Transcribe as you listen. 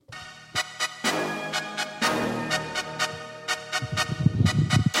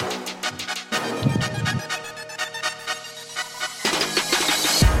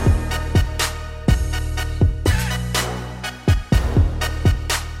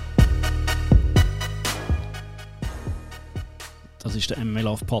Das ist der MMA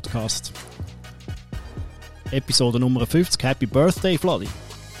Love Podcast. Episode Nummer 50. Happy Birthday, Vladi.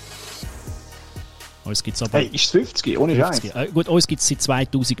 Uns gibt's aber... Hey, ist es 50? Ohne Scheiß. Gut, uns gibt es seit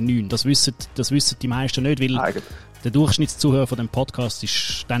 2009. Das wissen die meisten nicht, weil der Durchschnittszuhörer von dem Podcast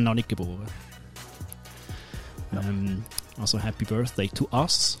ist dann noch nicht geboren. Ja. Also Happy Birthday to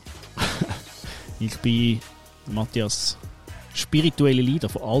us. Ich bin Matthias, spirituelle Leader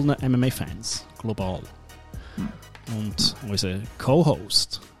von allen MMA-Fans, global. Und unser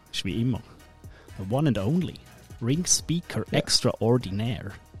Co-Host ist wie immer the one and only Ring Speaker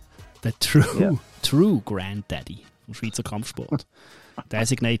Extraordinaire, the true Granddaddy vom Schweizer Kampfsport.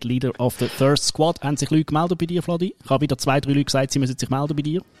 Designate Leader of the Third Squad. Haben sich Leute gemeldet bei dir, Vladi? Ich habe wieder 2-3 Leute gesagt, sie müssen sich melden bei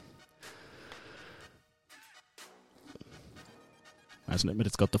dir. Also nicht mehr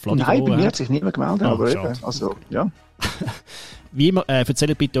jetzt gerade der Vladi. Nein, bei mir hat sich niemand gemeldet, aber eben, also, ja. Wie immer,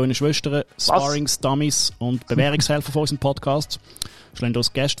 erzählt bitte euren Schwestern, Sparrings, Dummies und Bewährungshelfer von unserem Podcast. Schlägt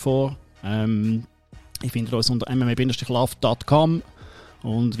uns Gäste vor. Ich finde uns unter mma-love.com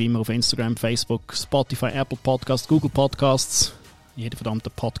und wie immer auf Instagram, Facebook, Spotify, Apple Podcasts, Google Podcasts, jede verdammte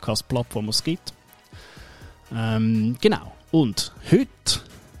Podcast-Plattform, die es gibt. Genau. Und heute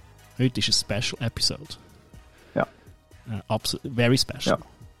ist eine Special-Episode. Ja. Very special. Ja.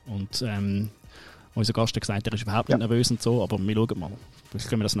 Und unser Gast hat gesagt, er ist überhaupt nicht nervös und so, aber wir schauen mal. Vielleicht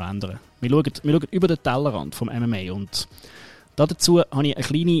können wir das noch ändern. Wir schauen über den Tellerrand vom MMA und dazu habe ich eine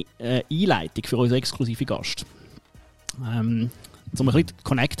kleine Einleitung für unseren exklusiven Gast. Um ein bisschen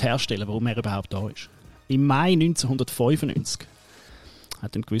Connect herstellen, warum er überhaupt da ist. Im Mai 1995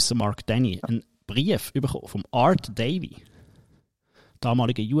 hat ein gewisser Mark Denny einen Brief bekommen vom Art Davie,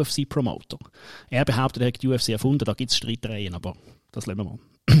 damaliger UFC-Promoter. Er behauptet, er hat die UFC erfunden, da gibt es Streitereien, aber das lassen wir mal.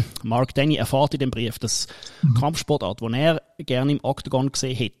 Mark Denny erfährt in dem Brief, dass Kampfsportart, die er gerne im Octagon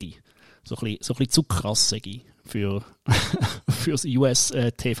gesehen hätte, so ein bisschen zu krass sei für das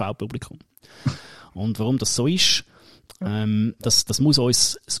US-TV-Publikum. Und warum das so ist, das muss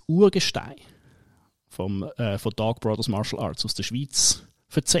uns das Urgestein von Dark Brothers Martial Arts aus der Schweiz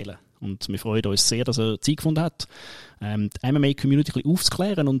erzählen. Und wir freuen uns sehr, dass er Zeit gefunden hat, die MMA-Community ein bisschen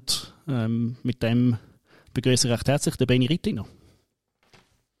aufzuklären. Und mit dem begrüße ich recht herzlich den Benny Rittiner.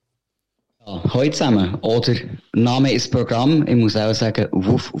 Ja, hallo zusammen. Oder Name ist Programm. Ich muss auch sagen,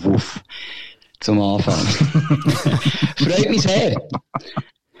 wuff, wuff. Zum Anfang. Freut mich sehr.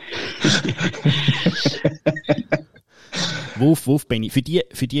 Wuff, wuff, Benny. Für die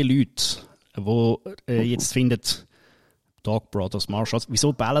Leute, die jetzt finden, Dark Brothers Martial Arts,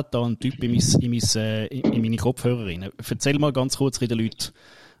 wieso bellt da ein Typ in meine Kopfhörer rein? Erzähl mal ganz kurz den Leuten,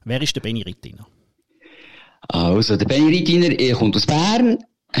 wer ist der Benny Rittiner? Also, der Benny Rittiner kommt aus Bern,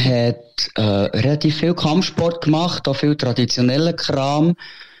 hat relativ viel Kampfsport gemacht, auch viel traditionellen Kram.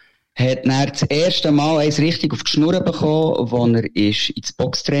 Hat dann das erste Mal eins richtig auf die Schnur bekommen, wo er ins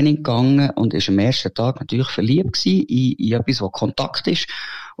Boxtraining gegangen und ist am ersten Tag natürlich verliebt gewesen in etwas, was Kontakt ist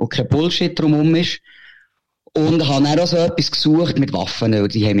und kein Bullshit drumherum ist. Und habe dann auch so etwas gesucht mit Waffen,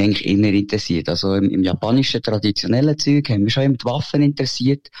 und die haben mich eigentlich immer interessiert. Also im japanischen traditionellen Zeug haben mich schon immer die Waffen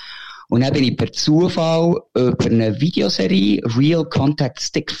interessiert. Und dann bin ich per Zufall über eine Videoserie, Real Contact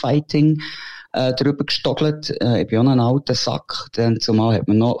Stick Fighting, drüber gestockelt. Ich bin auch noch ein alter Sack. Dann zumal hat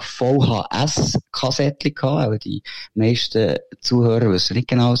man noch VHS-Kassettchen gehabt. Aber die meisten Zuhörer wissen nicht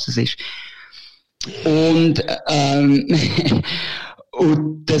genau, was das ist. Und,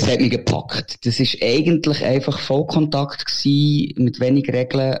 und das hat mich gepackt. Das ist eigentlich einfach Vollkontakt gewesen, mit wenig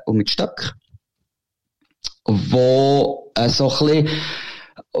Regeln und mit Stöcken. Wo, so ein bisschen,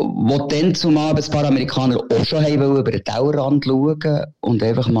 wo dann zumal ein paar Amerikaner auch schon haben wollen, über den Tellerrand schauen und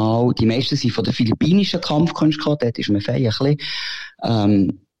einfach mal, die meisten sind von der philippinischen Kampfkunst gehabt, dort ist mir fein ein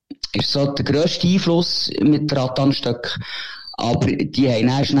bisschen, ist so der grösste Einfluss mit Rattanstück. Aber die haben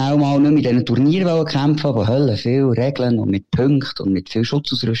dann schnell mal nicht mit diesen Turnieren kämpfen, wo Hölle viel Regeln und mit Punkten und mit viel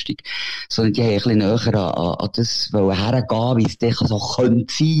Schutzausrüstung, sondern die haben ein bisschen näher an das hergehen, wie es dann so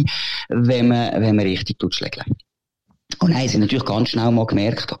könnte sein, wenn man richtig schlägt. Und dann haben sie natürlich ganz schnell mal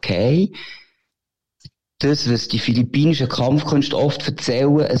gemerkt, okay, das, was die philippinische Kampfkunst oft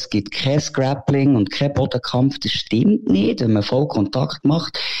erzählen, es gibt kein Grappling und kein Bodenkampf, das stimmt nicht, wenn man voll Kontakt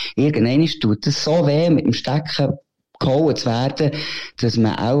macht. Irgendwann tut es so weh, mit dem Stecken gehauen zu werden, dass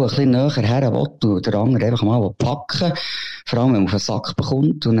man auch ein bisschen näher her will und der andere einfach mal packen, vor allem wenn man auf den Sack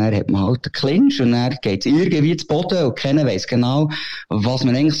bekommt, und dann hat man halt den Clinch und dann geht es irgendwie zu Boden und keiner weiss genau, was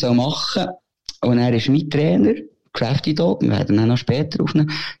man eigentlich machen soll. Und er ist mein Trainer, Crafty Dog, wir werden dann noch später auf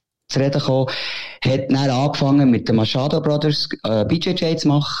ihn zu reden kommen, hat dann angefangen mit den Machado Brothers BJJ zu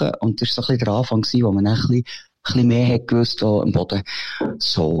machen, und das war so ein bisschen der Anfang gewesen, wo man dann ein bisschen mehr hat gewusst am Boden.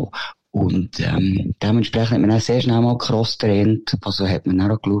 So. Und dementsprechend hat man dann sehr schnell mal cross-trainiert. Also hat man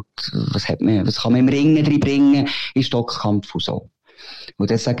dann auch geschaut, was kann man im Ringen drin bringen, in Stockkampf und so. Und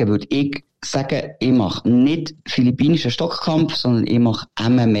deswegen würde ich sagen, ich mache nicht philippinischen Stockkampf, sondern ich mache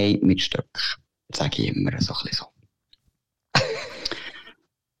MMA mit Stöcken. Das sage ich immer so ein bisschen so.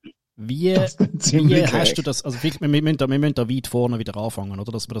 Wie hast du das, also wir müssen da weit vorne wieder anfangen,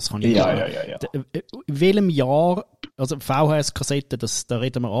 oder? Dass man das kann Ja. In welchem Jahr, also VHS-Kassette, da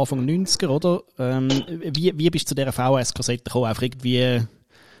reden wir Anfang 90er, oder? Wie bist du zu dieser VHS-Kassette gekommen? Einfach irgendwie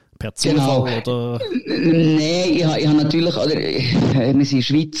per Zufall, oder? Nein, ich habe natürlich, oder, wir waren in der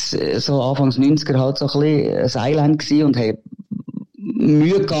Schweiz so Anfangs 90er halt so ein bisschen ein Island gewesen und haben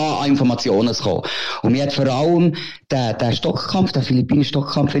Mühe gehabt, an Informationen zu kommen. Und mich hat vor allem der Stockkampf, der philippinischen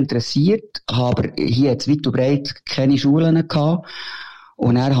Stockkampf interessiert, aber hier hat es weit und breit keine Schulen gehabt.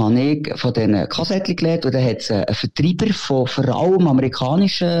 Und dann habe ich von diesen Kassetten gelernt und dann hat es einen Vertreiber von vor allem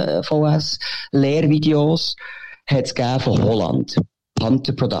amerikanischen VS-Lehrvideos von Holland.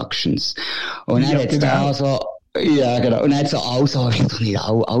 Panther Productions. Und dann hat es da so, ja, genau. Und dann hat es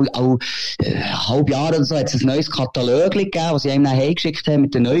halb Jahr oder so, hat es ein neues Katalog gegeben, was sie einem dann heimgeschickt haben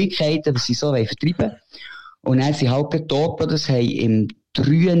mit den Neuigkeiten, was sie so vertreiben wollen. Und dann haben sie halt getoppt, das haben im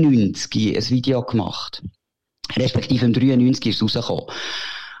 93 ein Video gemacht. Respektive im 93 ist es rausgekommen.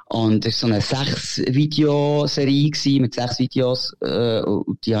 Und es war so eine 6-Video-Serie mit 6 Videos,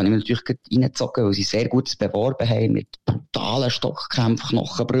 und die habe ich mir natürlich reingezogen, weil sie sehr gut beworben haben mit brutalen Stockkämpfen,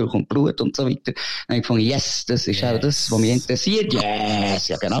 Knochenbrüchen und Blut und so weiter. Dann habe ich gefunden, yes, das ist auch das, was mich interessiert. Yes,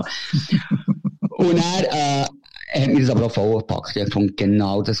 ja genau. Und er hat mir das aber auch vollgepackt. Ich habe gefunden,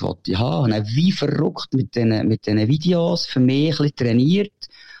 genau das wollte ich haben. Und dann wie verrückt mit diesen Videos für mich ein bisschen trainiert.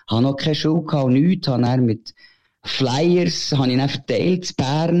 Habe noch keine Schule gehabt und nichts. Habe dann mit Flyers habe ich dann verteilt in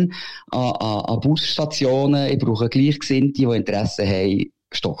Bern an Busstationen. Ich brauche Gleichgesinnte, die Interesse haben,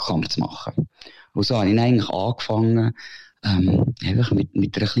 Stockkampf zu machen. Und so habe ich dann eigentlich angefangen, einfach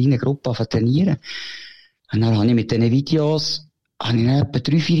mit einer kleinen Gruppe zu trainieren. Und dann habe ich mit diesen Videos, habe ich dann etwa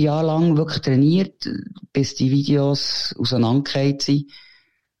 3-4 Jahre lang wirklich trainiert, bis die Videos auseinandergefallen sind.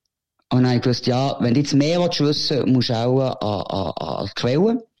 Und dann habe ich gewusst, ja, wenn du jetzt mehr wissen willst, musst du auch an die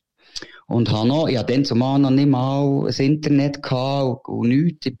Quellen. Und ich hatte dann zumal noch nicht mal ein Internet gehabt und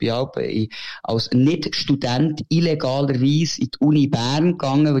nichts. Ich bin auch als Nicht-Student illegalerweise in die Uni Bern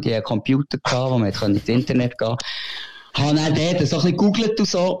gegangen, weil die einen Computer hatten, wo man ins Internet gehen konnte. Habe dann dort so ein bisschen gegoogelt und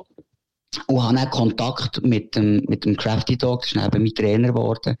so. Und habe dann Kontakt mit dem Crafty Dog, das ist eben mein Trainer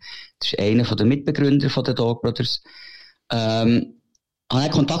geworden. Das ist einer der Mitbegründer von den Dog Brothers. Habe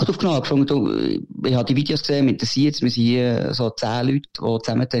ich Kontakt aufgenommen, gefunden, ich habe die Videos gesehen, mich interessiert, wir sind hier so 10 Leute, die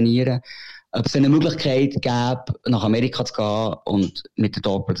zusammen trainieren, ob es eine Möglichkeit gäbe, nach Amerika zu gehen und mit den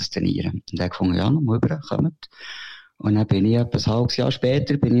Dog Brothers trainieren. Und dann habe ich gefunden, ja, noch mal rüber, kommt. Und dann bin ich etwa ein halbes Jahr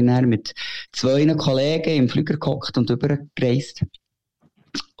später, bin ich dann mit 2 Kollegen im Flieger gehockt und übergereist.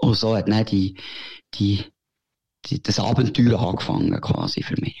 Und so hat dann das Abenteuer angefangen, quasi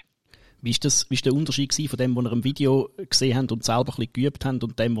für mich. Wie ist der Unterschied von dem, was ihr im Video gesehen habt und selber ein bisschen geübt habt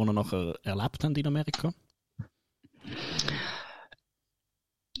und dem, was ihr nachher erlebt habt in Amerika?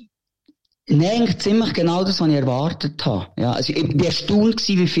 Nein, eigentlich ziemlich genau das, was ich erwartet habe. Ja, also ich war erstaunt,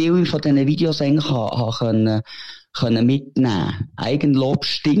 wie viel ich von diesen Videos eigentlich können mitnehmen. Eigenlob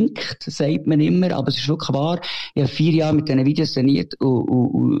stinkt, sagt man immer, aber es ist wirklich wahr. Ich habe 4 Jahre mit diesen Videos trainiert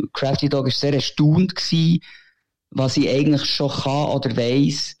und Crafty Dog war sehr erstaunt gewesen, was ich eigentlich schon kann oder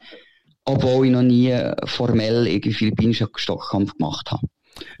weiss, obwohl ich noch nie formell irgendwie philippinischen Stockkampf gemacht habe.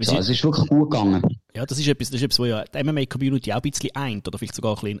 So, es ist wirklich gut gegangen. Ja, das ist etwas, wo ja die MMA-Community auch ein bisschen eint, oder vielleicht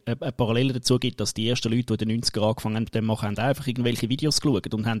sogar ein bisschen eine Parallele dazu gibt, dass die ersten Leute, die in den 90er angefangen haben, mit dem machen, haben einfach irgendwelche Videos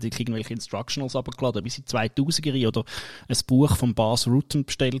geschaut und haben sich irgendwelche Instructionals abgeladen, bis in 2000er oder ein Buch von Bas Rutten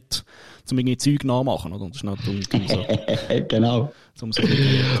bestellt, um irgendwie Zeug nachmachen, oder? Das ist natürlich so. Genau. Um so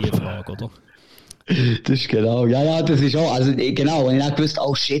die Frage, oder? Das ist genau, ja, das ist auch, also genau, und ich habe gewusst,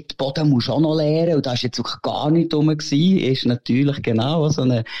 oh shit, Boden musst du auch noch lernen, und da ist jetzt wirklich gar nicht rum gewesen, ist natürlich genau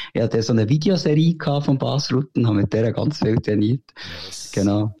ich hatte so eine Videoserie von Bas Rutten, habe mit der ganz viel trainiert. Yes.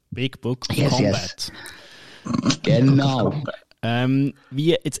 Genau. Big Book yes, Combat. Yes. Genau.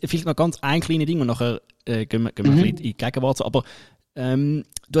 Wie, jetzt vielleicht noch ganz ein kleines Ding, und nachher gehen wir ein bisschen in die Gegenwart, aber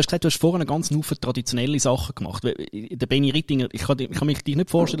du hast gesagt, du hast vorhin ganz Haufen traditionelle Sachen gemacht. Der Benny Rittinger, ich kann mich dir nicht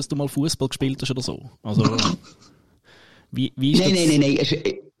vorstellen, dass du mal Fußball gespielt hast oder so. Also, wie ist das?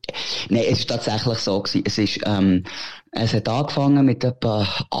 Nein, es ist tatsächlich so gewesen. Es hat angefangen mit etwa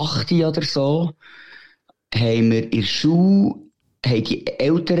 8 oder so. Haben wir in der Schule, haben die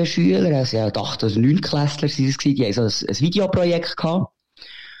älteren Schüler, also 8 oder 9 Klässler sind es gewesen, die haben so ein Videoprojekt gehabt.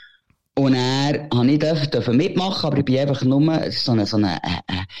 Und er habe ich dürfen mitmachen, aber ich bin einfach nur so eine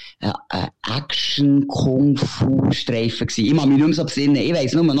Action-Kung-Fu-Streifen gewesen. Ich mag mich nicht mehr so besinnen. Ich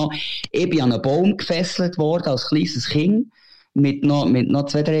weiss nur noch, ich bin an einen Baum gefesselt worden als kleines Kind mit noch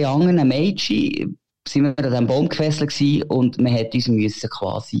 2, 3 anderen Mädchen. Sind wir an diesem Baum gefesselt gewesen und wir hätten uns müssen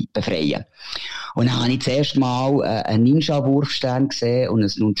quasi befreien. Und dann habe ich zuerst mal einen Ninja-Wurfstern gesehen und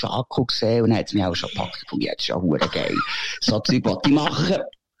einen Nunchaku gesehen und dann hat es mich auch schon gepackt. Und jetzt ist ja verdammt geil. So Zeug wollte ich machen.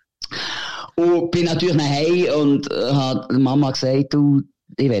 Und bin natürlich nach Hause und hat Mama gesagt, du,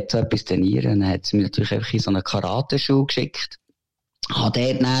 ich will so etwas trainieren. Dann hat sie mich natürlich einfach in so eine Karate-Schule geschickt. Habe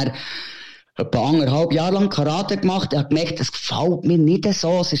dort dann etwa 1,5 Jahre lang Karate gemacht. Ich habe gemerkt, das gefällt mir nicht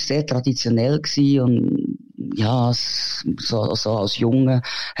so. Es war sehr traditionell gewesen und ja, so als junge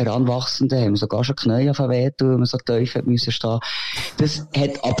Heranwachsende haben wir sogar schon Knie wehtun, wenn wir so tief müssen stehen. Das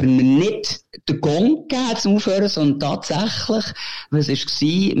hat aber nicht den Gong gegeben zum Aufhören, sondern tatsächlich, was war,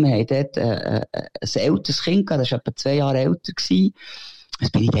 wir haben dort ein älteres Kind gehabt, das war etwa 2 Jahre älter gewesen.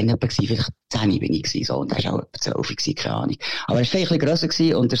 Das bin ich dann etwa gewesen, vielleicht 10 bin ich gewesen, so, und der war auch etwa 12 gewesen, keine Ahnung. Aber er war vielleicht ein bisschen grösser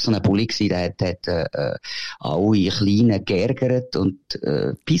gewesen, und er war so ein Bulli gewesen, der hat alle Kleinen geärgert und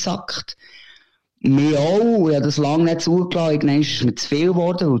pisackt. Mir auch, ich habe das lange nicht zugelassen, irgendwann ist es mir zu viel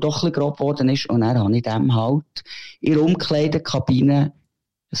geworden, weil doch ein bisschen grob geworden ist, und dann habe ich dem halt in der Umkleidekabine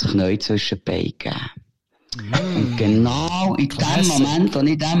ein Knie zwischen die Beine gegeben. Und genau in dem Moment, wo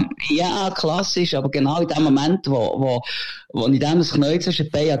ich dem, ja, klassisch, aber genau in dem Moment, wo ich dem das Knie zwischen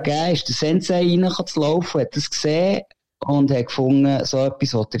die Beine gegeben habe, ist der Sensei reingekommen zu laufen, hat das gesehen und hat gefunden, so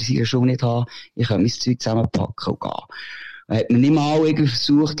etwas wollte er in seiner Schule nicht haben, ich kann mein Zeug zusammenpacken und gehen. Er hat mir nicht mal irgendwie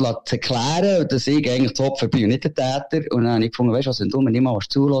versucht zu erklären, dass ich eigentlich das Opfer bin und nicht der Täter. Und dann habe ich gefunden, weißt du was, wenn du mir nicht mal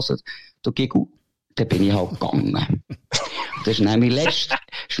zulassen, du geh gut. Dann bin ich halt gegangen. Das war mein letzter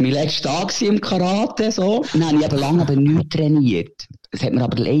Tag im Karate, so. Dann habe ich aber lange nichts trainiert. Das hat mir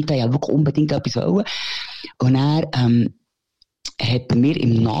aber leid, ich wollte wirklich unbedingt etwas wollen. Und dann, hat bei mir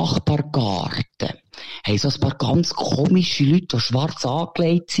im Nachbargarten, haben so ein paar ganz komische Leute, die schwarz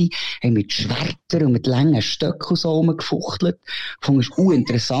angelegt sind, haben mit Schwertern und mit langen Stöcken so rumgefuchtelt. Ich fand es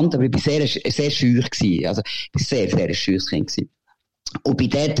interessant, aber ich war sehr schüch gewesen. Also, ich war sehr ein schüches Kind gewesen. Und bin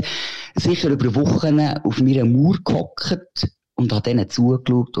dort sicher über Wochen auf meiner Mauer gehockt und habe denen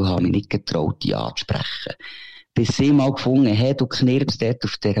zugeschaut und habe mich nicht getraut, die anzusprechen. Bis sie mal gefunden haben, du knirbst dort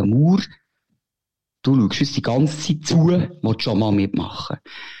auf dieser Mauer, du schaust uns die ganze Zeit zu, willst schon mal mitmachen.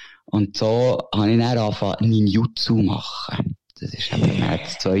 Und so habe ich dann angefangen, Ninjutsu zu machen. Das war eben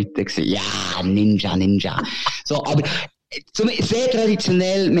das Zweite gewesen. Ja, Ninja. So, aber sehr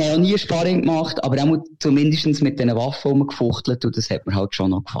traditionell, wir haben auch nie Sparring gemacht, aber auch zumindest mit diesen Waffen rumgefuchtelt und das hat mir halt schon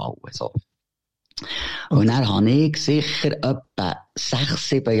noch gefallen. So. Und dann habe ich sicher etwa 6,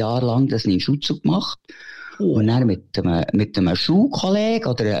 7 Jahre lang das Ninjutsu gemacht. Und dann mit einem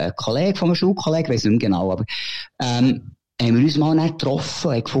Schulkollegen oder einem Kollegen von einem Schulkollegen, ich weiss nicht mehr genau, aber haben wir uns mal getroffen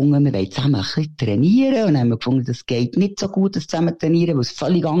und haben gefunden, wir wollen zusammen ein bisschen trainieren. Und dann haben wir gefunden, das geht nicht so gut, das zusammen trainieren, weil es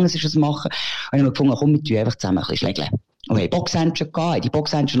völlig anders ist, das machen. Und dann haben wir gefunden, komm, wir tun einfach zusammen ein bisschen schlägeln. Und wir haben Boxhändchen gehabt, haben die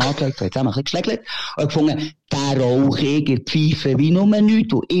Boxhändchen angelegt, haben zusammen ein bisschen geschlägelt. Und gefunden, der rauche ich, der pfeife wie nur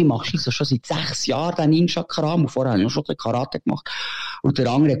nichts. Und ich mache schon seit 6 Jahren den Ninja-Kram. Und vorher habe ich noch schon ein bisschen Karate gemacht. Und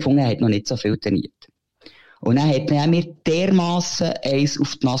der andere hat gefunden, er hat noch nicht so viel trainiert. Und dann hat er mir dermassen eins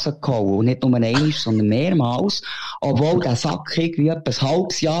auf die Nase gehauen. Und nicht nur einmal, sondern mehrmals. Obwohl der Sack irgendwie etwa ein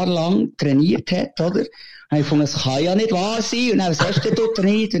halbes Jahr lang trainiert hat, oder? Und ich fand, das kann ja nicht wahr sein. Und dann, was hast du denn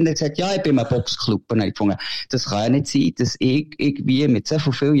trainiert? Und er hat gesagt, ja, ich bin im Boxclub. Und ich fand, das kann ja nicht sein, dass ich irgendwie mit so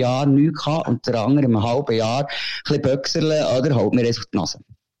vielen Jahren nichts kann und der andere in einem halben Jahr ein bisschen Böxerle, oder? Haut mir das auf die Nase.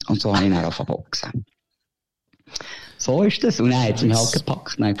 Und so habe ich dann angefangen boxen. So ist das. Und dann hat es mich halt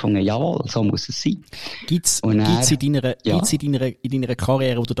gepackt. Und dann habe ich gefunden, jawohl, so muss es sein. Gibt's in deiner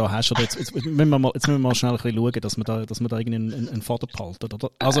Karriere, die du da hast, oder jetzt müssen wir mal schnell ein bisschen schauen, dass wir da irgendeinen Vater behalten, oder?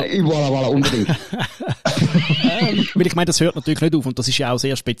 Also, voilà, unbedingt. Weil ich meine, das hört natürlich nicht auf, und das ist ja auch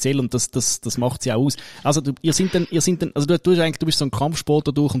sehr speziell, und das macht sie auch aus. Also, du bist so ein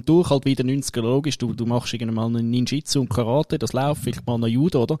Kampfsportler durch und durch, halt wie in den 90er, logisch, du machst irgendwann mal einen Ninjitsu und Karate, das läuft, vielleicht mal noch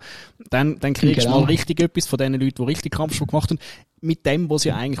Judo, oder? Dann kriegst du mal richtig etwas von den Leuten, die richtig Kampfsport gemacht haben, mit dem, was es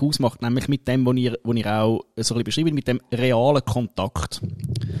ja eigentlich ausmacht, nämlich mit dem, wo ihr auch so ein bisschen beschrieben, mit dem realen Kontakt.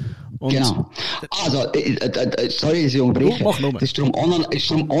 Und genau. Also, sorry, dass ich unterbreche. Das ist darum auch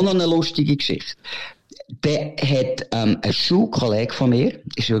noch eine lustige Geschichte. Der hat, ein Schulkollege von mir,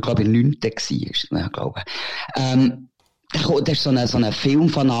 ist ja, glaube ich, 9. gewesen, glaube der ist so ein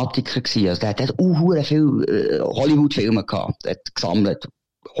Filmfanatiker gewesen. Also, der hat viel, Hollywood-Filme gehabt. Der hat gesammelt.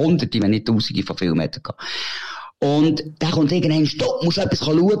 Hunderte, wenn nicht Tausende von Filmen gehabt. Und der kommt irgendwann, du musst etwas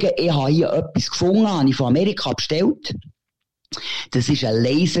schauen, ich habe hier etwas gefunden, habe ich von Amerika bestellt. Das ist ein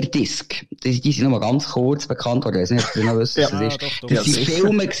Laserdisc. Die sind noch mal ganz kurz bekannt worden. Ich weiß nicht, ob ihr noch wisst, was das ist. Doch. Das sind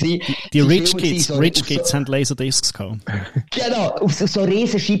Filme gewesen. Die Rich Kids haben Laserdiscs gehabt. Genau, auf so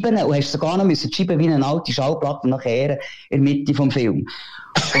riesen Scheiben. Und hast sogar noch die Scheiben wie eine alte Schallplatte nachher in der Mitte vom Film.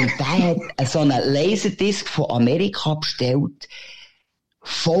 Und der hat so einen Laserdisc von Amerika bestellt.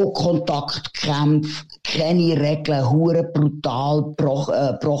 Vollkontaktkämpfe, keine Regeln, hure brutal,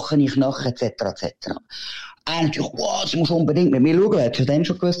 brochene Knochen, etc., etc. Er natürlich, wow, das muss unbedingt mit mir schauen. Er hat schon dann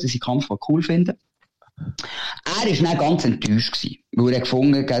schon gewusst, dass ich Kampf cool finde. Er war dann ganz enttäuscht gewesen, weil er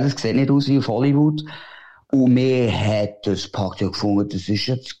gefunden, das sieht nicht aus wie auf Hollywood. Und mir hat das Pakt ja gefunden, das ist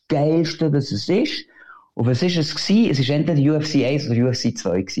ja das Geilste, das es ist. Und was ist es gewesen? Es war entweder UFC 1 oder UFC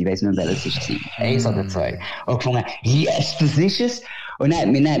 2 gewesen. Ich weiss nicht, welches es war. 1 oder 2. Und gefunden, yes, das ist es. Und dann hat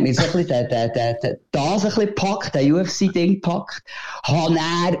mir so ein bisschen das ein bisschen gepackt, den UFC-Ding gepackt. Habe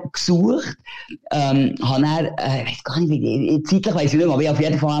er gesucht. Habe er, ich weiss gar nicht, wie, zeitlich weiss ich nicht mehr, aber ich auf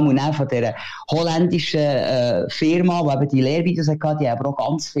jeden Fall auch von dieser holländischen Firma, die eben die Lehrvideos hatte, die haben aber auch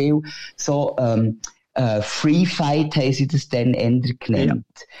ganz viel so, Free Fight haben sie das dann ändern genannt.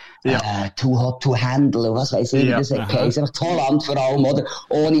 Ja. Too hot to handle, was weiss ich, wie das heisst. Einfach Holland vor allem, oder?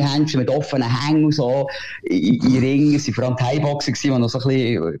 Ohne Händchen, mit offenen Hängen und so. In Ringen, es waren vor allem Thai-Boxer, die noch so ein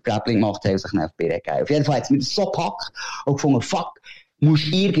bisschen Grappling gemacht haben, sich auf die Birne gegeben. Auf jeden Fall hat es mir das so gepackt und gefunden, fuck,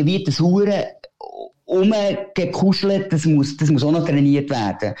 musst irgendwie das Huren rumgekuschelt, das muss auch noch trainiert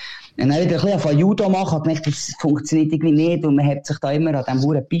werden. Und dann wieder ein bisschen von Judo machen, hat gemerkt, das funktioniert irgendwie nicht, und man hat sich da immer an diesem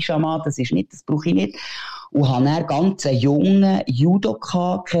Huren Pyjama, das brauche ich nicht. Und habe dann ganz einen jungen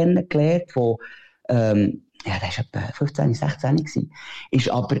Judoka kennengelernt, der, der war etwa 15, 16 gewesen. Ist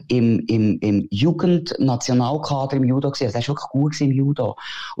aber im Jugendnationalkader im Judo gewesen. Also der war wirklich gut im Judo.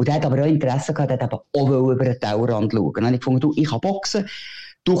 Und der hat aber auch Interesse gehabt, der hat aber auch über den Tellerrand schauen. Dann habe ich gefunden, du, ich kann boxen,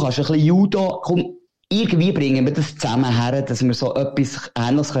 du kannst ein bisschen Judo, komm, irgendwie bringen wir das zusammen her, dass wir so etwas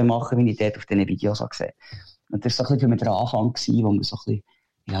Ähnliches machen können, wie ich dort auf diesen Videos gesehen habe. Und das war so ein bisschen der Anfang gewesen, wo wir so ein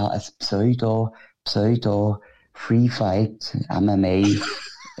bisschen, ein Pseudo Free Fight MMA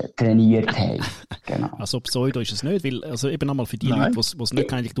trainiert haben. Genau. Also Pseudo ist es nicht, weil, also eben einmal für die Leute, die es nicht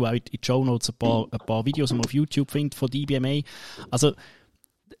kennen, ich tue auch in die Shownotes ein paar Videos, die man auf YouTube findet von DBMA. Also,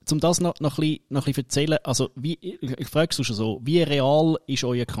 um das noch ein bisschen erzählen, also ich frage es schon so, wie real ist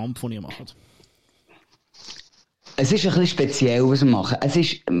euer Kampf, den ihr macht? Es ist ein bisschen speziell, was wir machen.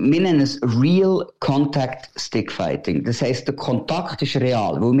 Wir nennen es Real Contact Stick Fighting. Das heisst, der Kontakt ist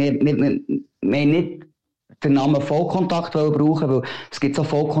real. Weil wir nicht den Namen Vollkontakt brauchen, weil es gibt so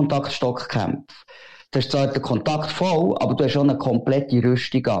Vollkontakt-Stockkämpfe. Du hast zwar den Kontakt voll, aber du hast schon eine komplette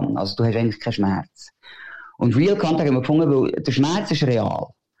Rüstung an. Also du hast eigentlich keinen Schmerz. Und Real Contact haben wir gefunden, weil der Schmerz ist real.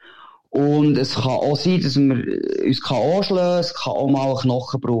 Und es kann auch sein, dass wir uns K.O. schlagen, es kann auch mal ein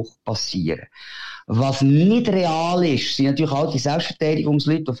Knochenbruch passieren. Was nicht real ist, sind natürlich auch die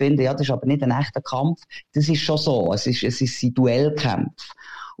Selbstverteidigungsleute, die finden, ja, das ist aber nicht ein echter Kampf. Das ist schon so. Es ist Duellkämpfe.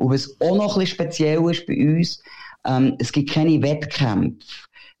 Und was auch noch ein bisschen speziell ist bei uns, es gibt keine Wettkämpfe.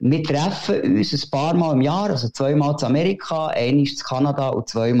 Wir treffen uns ein paar Mal im Jahr, also 2-mal zu Amerika, einmal zu Kanada und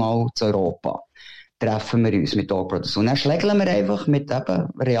 2-mal zu Europa. Treffen wir uns mit Dog Brothers. Und dann schlägeln wir einfach mit eben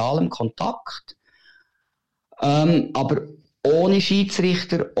realem Kontakt. Aber ohne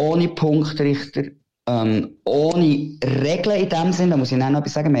Schiedsrichter, ohne Punktrichter, ohne Regeln in dem Sinne, da muss ich noch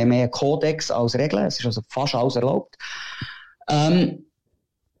etwas sagen, wir haben mehr Kodex als Regeln, es ist also fast alles erlaubt. Aber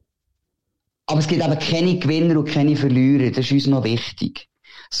es gibt eben keine Gewinner und keine Verlierer, das ist uns noch wichtig.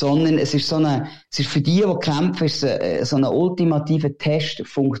 Sondern es ist für die kämpfen, ist so ein ultimativer Test.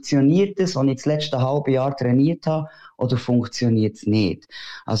 Funktioniert es, was ich das letzte halbe Jahr trainiert habe, oder funktioniert es nicht?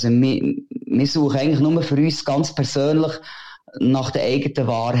 Also, wir suchen eigentlich nur für uns ganz persönlich nach der eigenen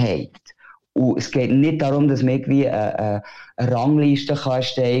Wahrheit. Und es geht nicht darum, dass man irgendwie eine Rangliste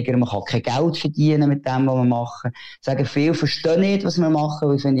steigern kann. Man kann kein Geld verdienen mit dem, was wir machen. Sagen, viele verstehen nicht, was wir machen,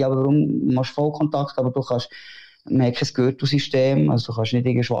 weil sie finden, ja, warum machst du Vollkontakt, aber du kannst, man hat kein Gürtelsystem, also du kannst nicht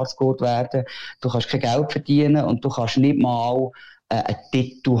irgendwie Schwarzgurt werden, du kannst kein Geld verdienen und du kannst nicht mal einen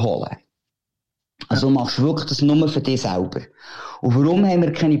Titel holen. Also du machst wirklich das nur für dich selber. Und warum haben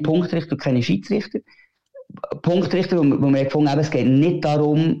wir keine Punktrichter und keine Schiedsrichter? Punktrichter, wo wir gefunden haben, es geht nicht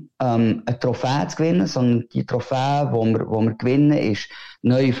darum, eine Trophäe zu gewinnen, sondern die Trophäe, wo wir gewinnen, ist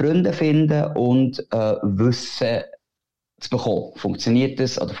neue Freunde finden und Wissen zu bekommen. Funktioniert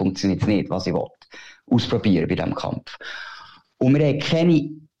das oder funktioniert es nicht, was ich will? Ausprobieren bei diesem Kampf. Und wir haben keine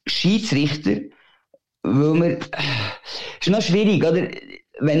Schiedsrichter, weil wir, es ist noch schwierig, oder?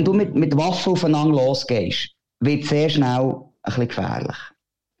 Wenn du mit Waffen aufeinander losgehst, wird es sehr schnell ein bisschen gefährlich.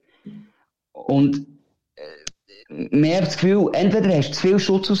 Und, man hat das Gefühl, entweder hast du zu viel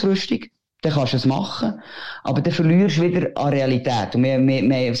Schutzausrüstung, dann kannst du es machen, aber dann verlierst du wieder an Realität. Und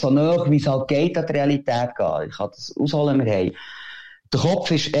wir so nah, wie es halt geht, an die Realität gehen. Ich kann das ausholen, wir haben. Der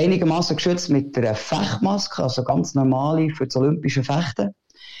Kopf ist einigermaßen geschützt mit einer Fechtmaske, also ganz normale für das olympische Fechten.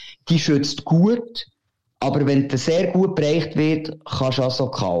 Die schützt gut, aber wenn der sehr gut bereicht wird, kannst du auch so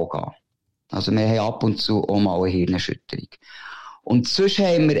K.O. gehen. Also wir haben ab und zu auch mal eine Hirnerschütterung. Und sonst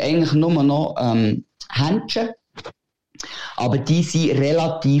haben wir eigentlich nur noch Händchen, aber die sind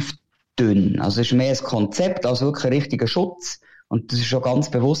relativ dünn. Also es ist mehr ein Konzept als wirklich ein richtiger Schutz. Und das ist schon ganz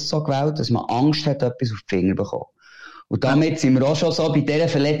bewusst so gewählt, dass man Angst hat, etwas auf die Finger zu bekommen. Und damit sind wir auch schon so bei dieser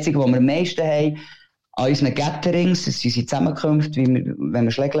Verletzung, die wir am meisten haben, an unseren Gatherings, das sind unsere Zusammenkünfte, wenn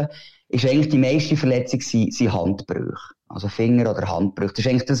wir schlägeln, ist eigentlich die meiste Verletzung sind Handbrüche. Also Finger- oder Handbrüche. Das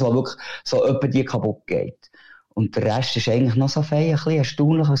ist eigentlich das, was wirklich so etwa die kaputt geht. Und der Rest ist eigentlich noch so fein, ein bisschen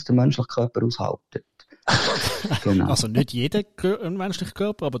erstaunlich, was der menschliche Körper aushält. Genau. Also nicht jeder menschliche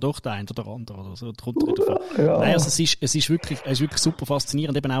Körper, aber doch der eine oder andere. Oder so. Ja. Nein, also es ist wirklich super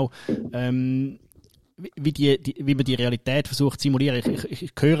faszinierend, eben auch, wie man die Realität versucht zu simulieren.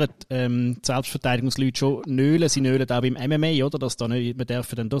 Ich höre die Selbstverteidigungsleute schon nölen. Sie nölen auch beim MMA, oder? Dass da nicht, man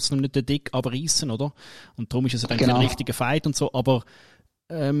darf dann trotzdem nicht den Dick abreißen, oder? Und darum ist es dann kein richtiger Fight und so. Aber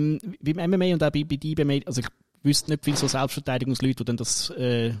beim MMA und auch bei DBMA, also ich wüsste nicht viele so Selbstverteidigungsleute, die dann das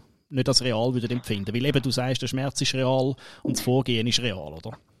nicht als real würden empfinden. Weil eben du sagst, der Schmerz ist real und das Vorgehen ist real,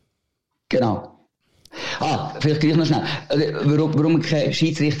 oder? Genau. Vielleicht gleich noch schnell. Warum wir keine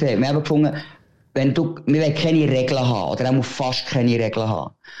Schiedsrichter haben? Wir haben gefunden, wir wollen keine Regeln haben, oder auch fast keine Regeln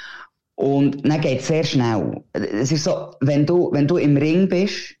haben. Und dann geht es sehr schnell. Es ist so, wenn du im Ring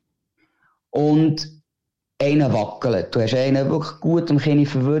bist und einer wackelt, du hast einen wirklich gut am Kinn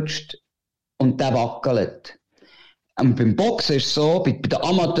verwutscht und der wackelt. Und beim Boxen ist es so, bei den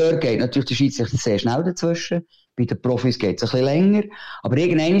Amateuren geht natürlich der Schiedsrichter sehr schnell dazwischen, bei den Profis geht es ein bisschen länger, aber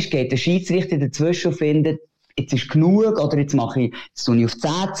irgendwann geht der Schiedsrichter dazwischen und findet, jetzt ist genug, oder jetzt tue ich auf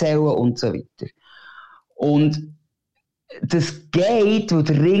 10 zählen und so weiter. Und das geht, weil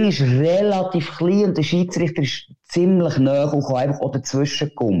der Ring ist relativ klein und der Schiedsrichter ist ziemlich nah und kann einfach auch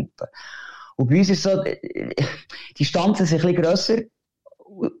dazwischen kumpen. Und bei uns ist es so, die Distanzen sind ein bisschen grösser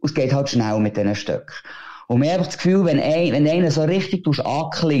und es geht halt schnell mit diesen Stöcken. Und wir haben einfach das Gefühl, wenn einer so richtig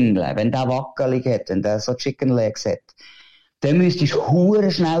anklingeln, wenn der wackelig hat, wenn der so Chicken Legs hat, dann müsstest du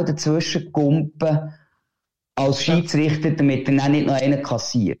hure schnell dazwischen kumpen als Schiedsrichter, damit er dann nicht noch einen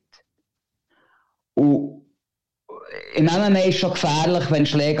kassiert. Und im MMA ist es schon gefährlich, wenn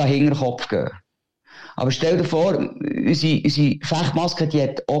Schläge an den Hinterkopf gehen. Aber stell dir vor, unsere Fechtmaske, die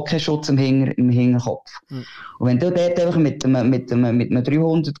hat auch keinen Schutz im Hinterkopf. Mhm. Und wenn du dort einfach mit einem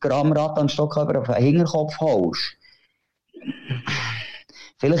 300 Gramm Rad an den Stockhörer auf den Hinterkopf holst,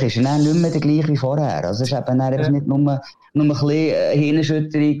 vielleicht ist er dann nicht mehr der gleiche wie vorher. Also es ist eben nicht nur ein bisschen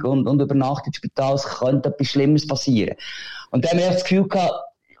Hirnerschütterung und über Nacht ins Spital, es könnte etwas Schlimmes passieren. Und dann haben wir das Gefühl gehabt,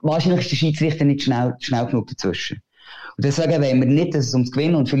 wahrscheinlich ist der Schiedsrichter nicht schnell genug dazwischen. Und deswegen wollen wir nicht, dass es ums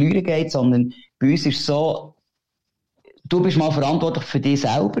Gewinnen und Verlieren geht, sondern bei uns ist es so, du bist mal verantwortlich für dich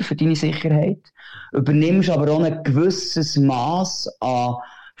selber, für deine Sicherheit, übernimmst aber auch ein gewisses Maß an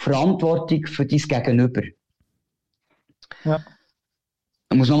Verantwortung für dein Gegenüber. Ja.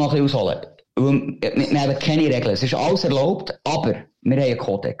 Ich muss noch mal ein bisschen ausholen. Wir haben keine Regeln. Es ist alles erlaubt, aber wir haben einen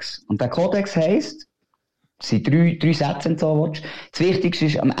Kodex. Und der Kodex heisst, es sind drei Sätze, wenn du so willst. Das Wichtigste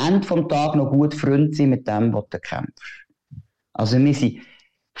ist, am Ende des Tages noch gut Freund sein mit dem, was du kämpfst. Also wir sind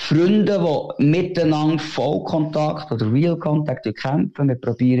Freunde, die miteinander Vollkontakt oder Real Contact kämpfen. Wir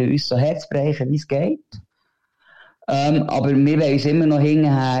probieren uns so herzubrechen, wie es geht. Aber wir wollen uns immer noch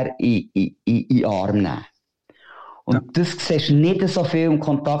hinterher in den Arm nehmen. Und das siehst du nicht so viel im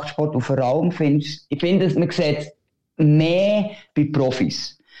Kontaktsport. Und vor allem man sieht es mehr bei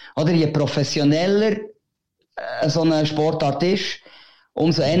Profis. Oder je professioneller so eine Sportart ist,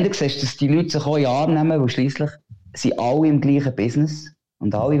 umso eher siehst du, dass die Leute sich auch in den Arm nehmen, weil schliesslich sind alle im gleichen Business.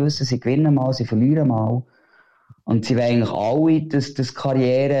 Und alle wissen, sie gewinnen mal, sie verlieren mal. Und sie wollen eigentlich alle, dass die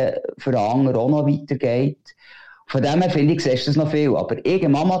Karriere für den anderen auch noch weitergeht. Von dem her finde ich, siehst du das noch viel. Aber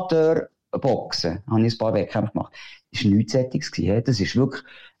im Amateurboxen, habe ich ein paar Wettkämpfe gemacht, das war nichts Sättiges. Das ist wirklich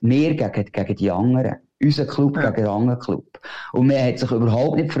wir gegen die anderen. Unser Club gegen den anderen Club. Und man hat sich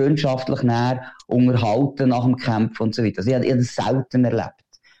überhaupt nicht freundschaftlich näher unterhalten nach dem Kämpfen und so weiter. Also ich habe das selten erlebt.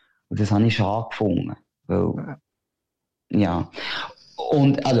 Und das habe ich schade gefunden. Weil, ja.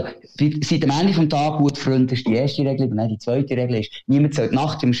 Und, also, seit am Ende des Tages gut Freund ist die erste Regel, und die zweite Regel ist, niemand soll die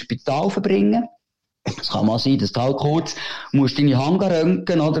Nacht im Spital verbringen. Es kann mal sein, dass du halt kurz musst deine Hand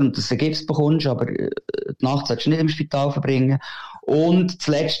röntgen, oder, und dass du einen Gips bekommst, aber die Nacht sollst du nicht im Spital verbringen. Und das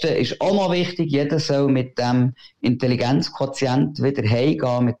Letzte ist auch noch wichtig, jeder soll mit dem Intelligenzquotient wieder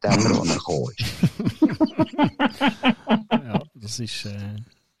heimgehen, mit dem er gekommen ist. Ja, das ist...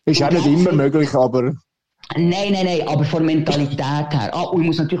 Ist auch nicht immer möglich, aber... Nein, aber von der Mentalität her. Und ich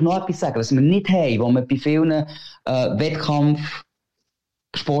muss natürlich noch etwas sagen, was wir nicht haben, was man bei vielen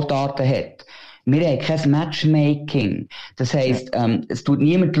Wettkampfsportarten hat. Wir haben kein Matchmaking. Das heisst, es tut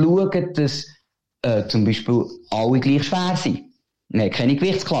niemand schauen, dass zum Beispiel alle gleich schwer sind. Wir haben keine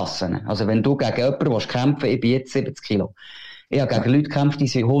Gewichtsklassen. Also wenn du gegen jemanden kämpfen willst, ich bin jetzt 70 Kilo. Ich habe gegen Leute gekämpft, die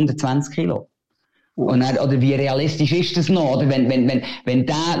sind 120 Kilo. Und dann, oder wie realistisch ist das noch? Oder wenn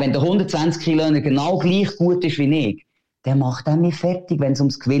der 120 Kilo genau gleich gut ist wie ich, der macht dann nicht fertig, wenn es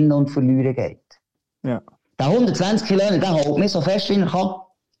ums Gewinnen und Verlieren geht. Ja. Der 120 Kilo, der hält mich so fest, wie er kann.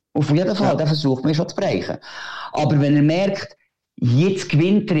 Auf jeden Fall, der versucht mich schon zu brechen. Aber wenn er merkt, jetzt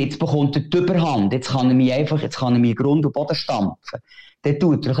gewinnt er, jetzt bekommt er die Überhand, jetzt kann er mich Grund und Boden stampfen, dann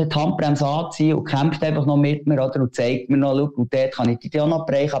tut er ein bisschen die Handbremse anziehen und kämpft einfach noch mit mir, oder? Und zeigt mir noch, schau, und dort kann ich die auch noch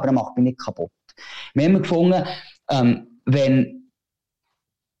brechen, aber er macht mich nicht kaputt. Wir haben gefunden, wenn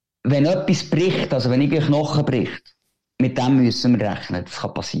etwas bricht, also wenn ein Knochen bricht, mit dem müssen wir rechnen, das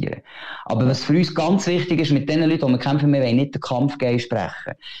kann passieren. Aber was für uns ganz wichtig ist, mit den Leuten, die wir kämpfen, wir wollen nicht den Kampfgeist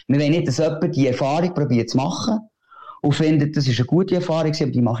sprechen. Wir wollen nicht, dass jemand die Erfahrung probiert zu machen und findet, das ist eine gute Erfahrung,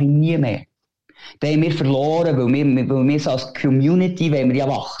 aber die mache ich nie mehr. Den haben wir verloren, weil wir so als Community wollen wir ja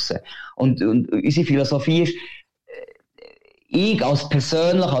wachsen. Und unsere Philosophie ist, ich als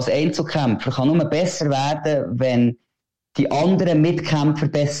Einzelkämpfer kann nur besser werden, wenn die anderen Mitkämpfer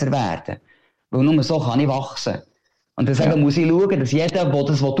besser werden. Weil nur so kann ich wachsen. Und deswegen muss ich schauen, dass jeder, der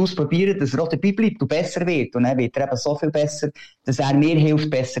das ausprobieren will, dass er auch dabei bleibt und besser wird. Und dann wird er eben so viel besser, dass er mir hilft,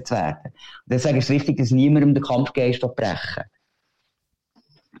 besser zu werden. Und deswegen ist es wichtig, dass niemandem den Kampfgeist brechen.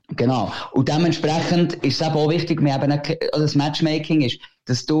 Genau. Und dementsprechend ist es eben auch wichtig, das Matchmaking ist,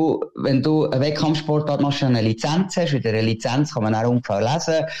 dass du, wenn du einen Wettkampfsportart machst, eine Lizenz hast. Mit einer Lizenz kann man auch ungefähr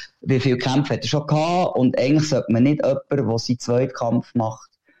lesen, wie viele Kämpfe hat er schon gehabt. Und eigentlich sollte man nicht jemanden, der seinen zweiten Kampf macht,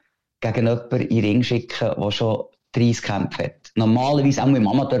 gegen jemanden in den Ring schicken, der schon 30 Kämpfe hat. Normalerweise, auch im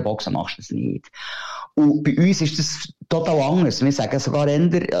Amateurboxen machst du das nicht. Und bei uns ist das total anders. Wir sagen sogar,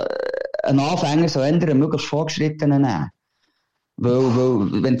 ein Anfänger soll einen möglichst Fortgeschrittenen nehmen. Weil,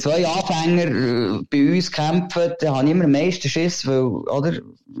 wenn zwei Anfänger bei uns kämpfen, dann habe ich immer am meisten Schiss, weil, oder?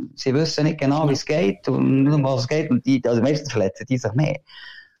 Sie wissen nicht genau, wie es geht und um was es geht. Und meistens verletzen die sich mehr.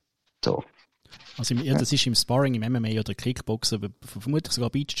 So. Also das ist im Sparring, im MMA oder Kickboxen, aber vermutlich sogar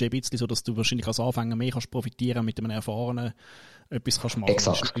bei BJJ ein bisschen so, dass du wahrscheinlich als Anfänger mehr kannst profitieren, mit einem Erfahrenen etwas kannst machen.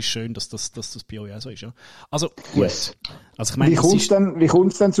 Exakt. Ist schön, dass das bei euch auch so ist, ja. Also, gut. Yes. Also, ich meine, wie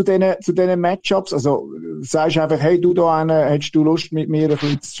kommt's denn zu diesen Matchups? Also, sagst du einfach, hey, du da einen, hättest du Lust mit mir ein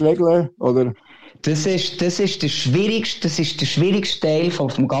bisschen zu schlägeln? Oder? Das ist der schwierigste Teil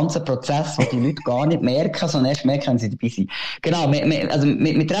vom ganzen Prozess, den die Leute gar nicht merken, sondern erst merken, wenn sie dabei sind. Genau,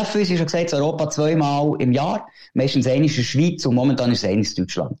 wir treffen uns, wie schon gesagt, in Europa 2-mal im Jahr. Meistens einmal in der Schweiz und momentan ist es einmal in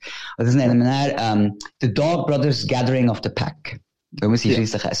Deutschland. Und das nennen wir dann, The Dog Brothers Gathering of the Pack. Weil wir sind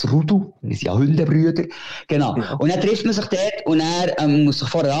schliesslich ein Rudel, wir sind ja Hundebrüder. Genau. Ja. Und dann trifft man sich dort und er muss sich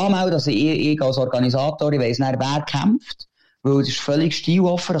vorher anmelden, also ich als Organisator, ich weiss dann, wer kämpft. Weil das ist völlig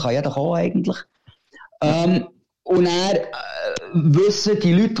stiloffen, da kann jeder kommen eigentlich. Und dann wissen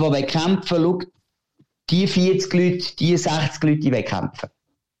die Leute, die kämpfen, schau, die 40 Leute, die 60 Leute, die kämpfen.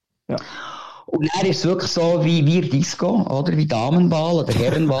 Ja. Und dann ist es wirklich so wie Disco, oder? Wie Damenball oder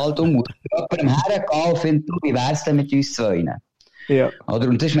Herrenball. Du musst jemandem hergehen und finden, wie wär's denn mit uns zwei? Ja. Oder?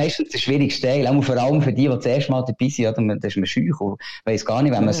 Und das ist meistens der schwierigste Teil, auch vor allem für die das erste Mal dabei sind, oder? Das ist man schüch und weiss gar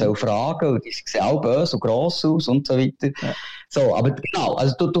nicht, wenn man soll fragen, und die sehen auch böse und gross aus und so weiter. Ja. So, aber genau,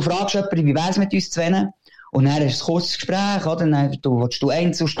 also du fragst jemanden, wie wär's mit uns zwei? Und dann ist es ein kurzes Gespräch, oder? Dann willst du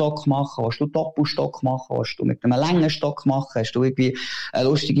Einzelstock machen, willst du Doppelstock machen, willst du mit einem langen Stock machen, hast du irgendwie eine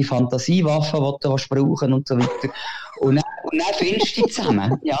lustige Fantasiewaffe, die du brauchen und so weiter. Und dann findest du die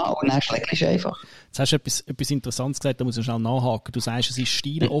zusammen. Ja, und dann schlägst du einfach. Jetzt hast du etwas Interessantes gesagt, da muss ich schnell nachhaken. Du sagst, es ist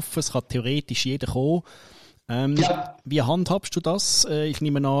stiloffen, es kann theoretisch jeder kommen. Ja. Wie handhabst du das? Ich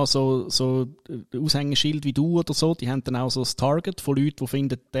nehme an, so Aushängeschild wie du oder so, die haben dann auch so das Target von Leuten, die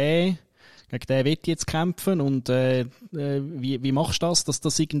finden, gegen den will ich jetzt kämpfen und wie machst du das, dass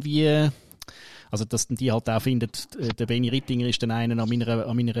das irgendwie, also dass die halt auch finden, der Benny Rittinger ist dann einer an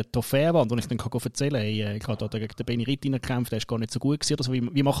meiner Trophäenwand, wo ich dann kann erzählen kann, hey, ich habe da gegen den Benny Rittinger gekämpft, der ist gar nicht so gut gewesen oder so.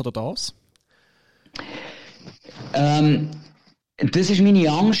 Wie macht ihr das? das war meine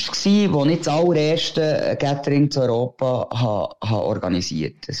Angst, als ich das allererste Gathering zu Europa habe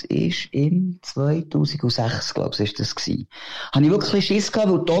organisiert. Das war im 2006, glaube ich, ist das gewesen. Habe ich wirklich Schiss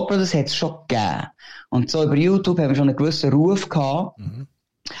gehabt, weil Dog Brothers hat es schon gegeben. Und so über YouTube haben wir schon einen gewissen Ruf gehabt.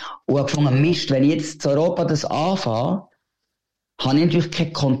 Und habe gefunden, Mist, wenn ich jetzt zu Europa das anfange, habe ich natürlich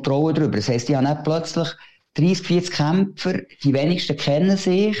keine Kontrolle darüber. Das heisst, ich habe nicht plötzlich 30, 40 Kämpfer, die wenigsten kennen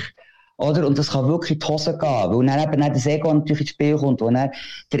sich, oder? Und das kann wirklich in die Hose gehen. Weil dann eben nicht das Ego natürlich ins Spiel kommt, wo dann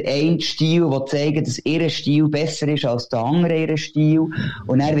der eine Stil, der zeigt, dass ihr Stil besser ist als der andere ihr Stil.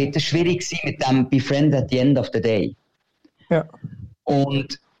 Und dann wird es schwierig sein mit dem Befriend at the end of the day. Ja.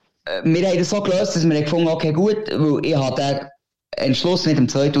 Und wir haben das so gelöst, dass wir gefunden haben, okay, gut, weil ich habe den Entschluss nicht im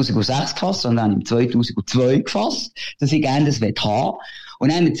 2006 gefasst, sondern im 2002 gefasst, dass ich gerne das haben will. Und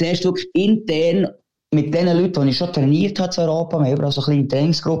dann haben wir zuerst wirklich intern mit den Leuten, die ich schon trainiert habe zu Europa, wir haben überall so kleine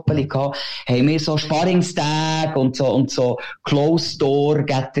Trainingsgruppen gehabt, haben wir so Sparringstage und so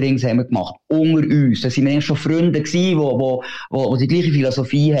Closed-Door-Gatherings haben wir gemacht. Unter uns. Da sind wir schon Freunde gewesen, die die gleiche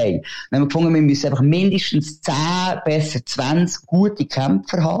Philosophie haben. Dann haben wir gefunden, wir müssen einfach mindestens 10, besser 20 gute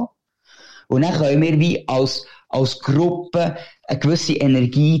Kämpfer haben. Und dann können wir wie als Gruppe eine gewisse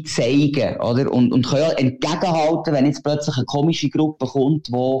Energie zeigen, oder? Und können ja entgegenhalten, wenn jetzt plötzlich eine komische Gruppe kommt,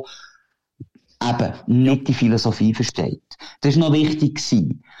 die eben nicht die Philosophie versteht. Das war noch wichtig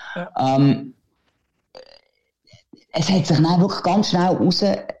gewesen. Ja. Es hat sich dann wirklich ganz schnell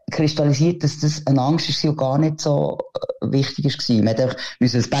herauskristallisiert, dass das eine Angst ist und gar nicht so wichtig war. Wir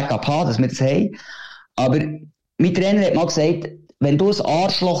müssen ein Backup haben, dass wir das haben. Aber mein Trainer hat mal gesagt, wenn du ein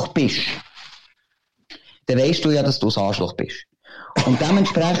Arschloch bist, dann weisst du ja, dass du ein Arschloch bist. Und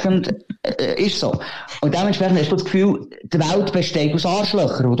dementsprechend ist so. Und dementsprechend hast du das Gefühl, die Welt besteht aus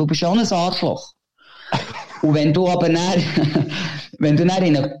Arschlöchern, und du bist ja auch ein Arschloch. Und wenn du aber dann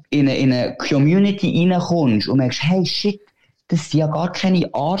in eine Community reinkommst und merkst, hey shit, das sind ja gar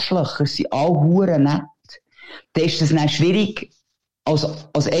keine Arschlöcher, das sind alle Huren nett, dann ist es dann schwierig, als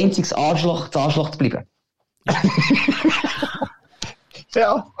einziges Arschloch zu bleiben.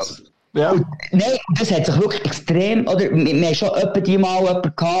 Ja. Ja. Nein, das hat sich wirklich extrem, oder? Wir haben schon etwa die mal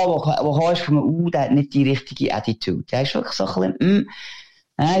jemanden gehabt, der kam von der hat nicht die richtige Attitude. Der ist wirklich so ein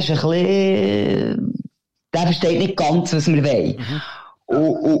bisschen, der versteht nicht ganz, was wir wollen.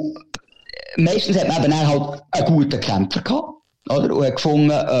 Und meistens hat man eben halt einen guten Kämpfer gehabt, oder? Und hat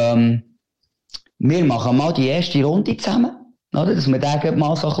gefunden, wir machen mal die erste Runde zusammen. Oder? Dass man den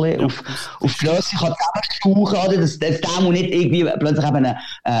mal so ein bisschen auf die Grösse zusammenstauchen kann, dass der muss nicht irgendwie plötzlich eben ein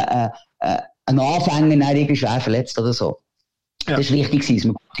Anfänger irgendwie schwer verletzt oder so. Ja. Das war wichtig, dass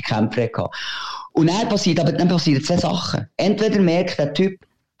man gute Kämpfer hatte. Und dann passieren zwei Sachen. Entweder merkt der Typ,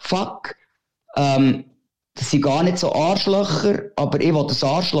 fuck, das sind gar nicht so Arschlöcher, aber ich will das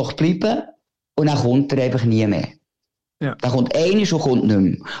Arschloch bleiben, und dann kommt er einfach nie mehr. Ja. Der kommt einmal und kommt nicht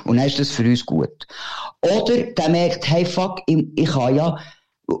mehr. Und dann ist das für uns gut. Oder der merkt, hey fuck, ich kann ja,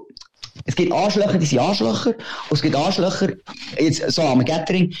 es gibt Arschlöcher, die sind Arschlöcher, und es gibt Arschlöcher, jetzt so am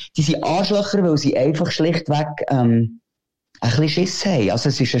Gathering, die sind Arschlöcher, weil sie einfach schlichtweg ein bisschen Schiss haben. Also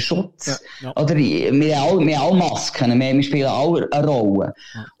es ist ein Schutz. Ja. Oder wir haben alle Masken, wir spielen alle eine Rolle.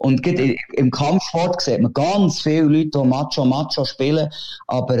 Ja. Und im Kampfsport sieht man ganz viele Leute, die Macho spielen,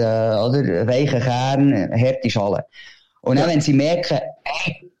 aber oder weicher Kern, harte Schale. Und dann, wenn sie merken,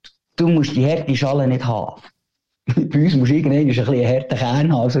 hey, du musst die harte Schale nicht haben. Bei uns musst du irgendwann ein bisschen einen harten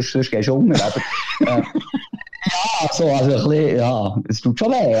Kern haben, sonst gehst du unter. Aber, ja, so, also ein bisschen, ja, es tut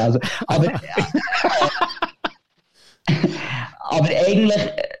schon weh. Also, aber eigentlich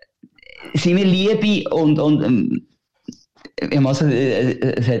sind wir Liebe und also,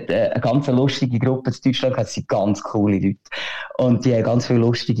 es hat eine ganz lustige Gruppe in Deutschland gehabt, es sind ganz coole Leute. Und die haben ganz viele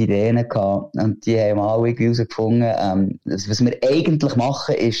lustige Ideen gehabt. Und die haben alle irgendwie herausgefunden, was wir eigentlich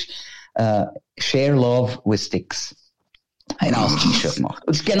machen, ist Share Love with Sticks. Haben auch ein T-Shirt gemacht.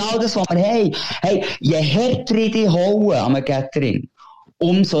 Und das ist genau das, was wir haben. Hey, je härter ich dich haue am Gathering,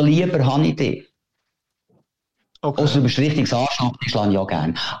 umso lieber habe ich dich. Okay. Also, du bist richtiges Arschloch, ich schlage ja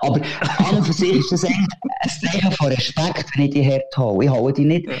gerne. Aber an und für sich ist das eigentlich ein Zeichen von Respekt, wenn ich dich hart haue. Ich haue dich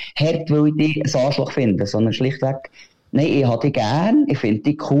nicht hart, weil ich dich ein Arschloch finde, sondern schlichtweg, nein, ich habe dich gern, ich finde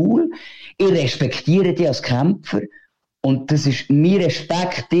dich cool, ich respektiere dich als Kämpfer, und das ist mein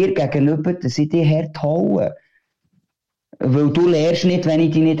Respekt dir gegenüber, dass ich dich hart haue. Weil du lernst nicht, wenn ich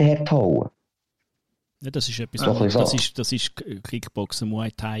dich nicht hart haue. Ja, das ist etwas, das ist Kickboxen, Muay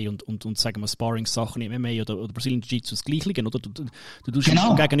Thai und sagen wir Sparring-Sachen im MMA oder Brazilian Jiu-Jitsu das Gleiche, oder? Du tust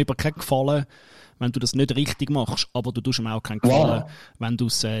dem Gegenüber keinen Gefallen, wenn du das nicht richtig machst, aber du tust ihm auch keinen Gefallen, wenn du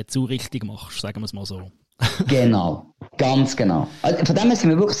es zu richtig machst, sagen wir es mal so. Genau, ganz genau. Also von dem her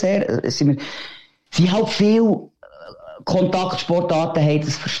sind wir wirklich sie haben viel Kontaktsportarten haben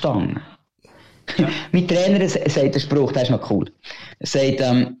das verstanden. Ja. Mein Trainer sagt den Spruch, der ist noch cool. Er sagt,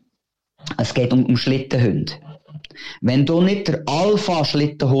 es geht um Schlittenhunde. Wenn du nicht der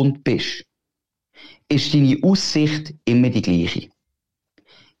Alpha-Schlittenhund bist, ist deine Aussicht immer die gleiche.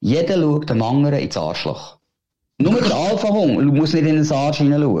 Jeder schaut dem anderen ins Arschloch. Nur der Alpha-Hund muss nicht in den Arsch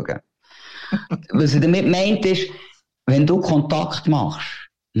hineinschauen. Was er damit meint ist, wenn du Kontakt machst,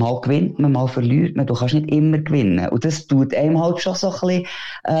 mal gewinnt man, mal verliert man, du kannst nicht immer gewinnen. Und das tut einem halt schon so ein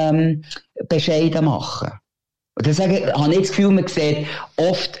bisschen bescheiden machen. Und deswegen habe ich das Gefühl, man sieht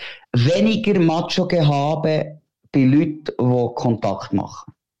oft weniger Macho-Gehabe bei Leuten, die Kontakt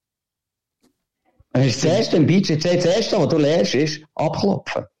machen. Das erste im Beach, das erste, was du lernst, ist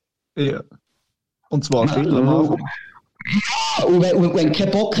abklopfen. Ja. Und zwar viel am Anfang. Ja, und wenn du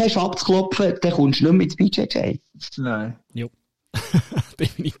keinen Bock hast, abzuklopfen, dann kommst du nicht mehr ins BJJ. Nein. Jo.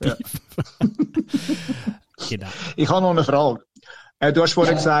 Definitiv. Ja. Genau. Ich habe noch eine Frage. Du hast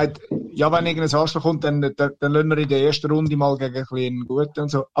vorhin gesagt, ja, wenn irgendein Arschloch kommt, dann lassen wir in der ersten Runde mal gegen einen guten und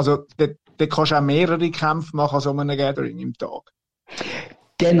so. Also, da kannst du auch mehrere Kämpfe machen an so einem Gathering im Tag.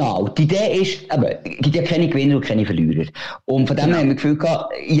 Genau. Die Idee ist, aber, es gibt ja keine Gewinner und keine Verlierer. Und von dem her haben wir das Gefühl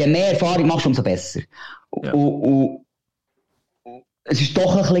gehabt, je mehr Erfahrung machst, umso besser. Ja. Und es ist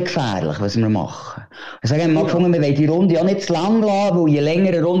doch ein bisschen gefährlich, was wir machen. Also haben wir mal gefunden, wir wollen die Runde ja nicht zu lang lassen, weil je länger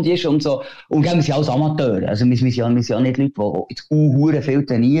eine Runde ist und so, und wir sind ja alles Amateure. Also wir sind ja nicht Leute, die jetzt viel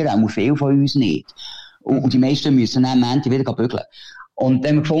trainieren, auch viel von uns nicht. Und die meisten müssen dann am Ende wieder bügeln. Und dann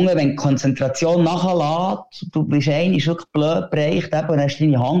haben wir gefunden, wenn die Konzentration nachlässt, du bist eigentlich wirklich blöd bereicht, und hast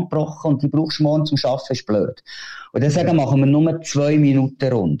deine Hand gebrochen und die brauchst du morgen zum Arbeiten, ist blöd. Und deswegen machen wir nur 2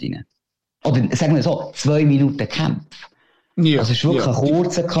 Minuten Runden. Oder sagen wir so, 2 Minuten Kämpfe. Ja, also es ist wirklich ein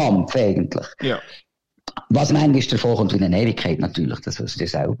kurzer Kampf eigentlich. Ja. Was manchmal davon kommt wie eine Ewigkeit natürlich, das wisst ihr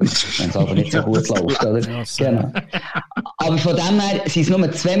selber, wenn es aber nicht so gut läuft. Oder? Ja, genau. Aber von dem her sind es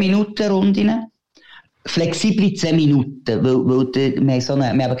nur 2 Minuten Runden. Flexible 10 Minuten, weil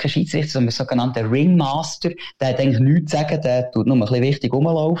wir haben keinen Schiedsrichter, sondern einen sogenannten Ringmaster, der hat eigentlich nichts zu sagen, der tut nur ein bisschen wichtig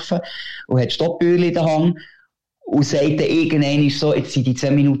rumlaufen und hat Stoppbühler in der Hand und sagt dann irgendwann so, jetzt sind die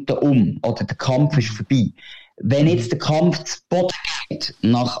 10 Minuten um oder der Kampf ist vorbei. Wenn jetzt der Kampf zu Boden geht,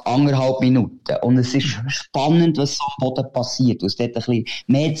 nach 1,5 Minuten, und es ist spannend, was so am Boden passiert, weil es dort ein bisschen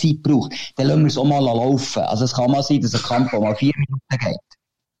mehr Zeit braucht, dann lassen wir es auch mal laufen. Also es kann mal sein, dass ein Kampf auch mal 4 Minuten geht.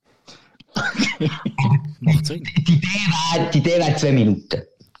 Macht Sinn. Die Idee wäre 2 Minuten.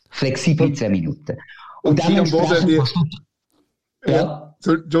 Flexibel 2 Minuten. Und dann ja.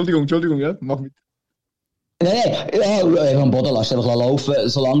 Entschuldigung, ja, mach mit. Nein, am Boden lässt einfach laufen,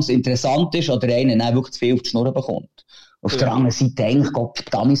 solange es interessant ist oder einer dann wirklich zu viel auf die Schnur bekommt. Auf der anderen Seite, eigentlich, Gott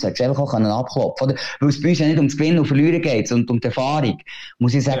verdammt, solltest du einfach auch abklopfen können. Weil es bei uns ja nicht ums Gewinnen und Verlieren geht und um die Erfahrung.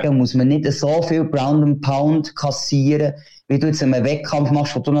 Muss ich sagen, muss man nicht so viel Ground and Pound kassieren, wie du jetzt einen Wettkampf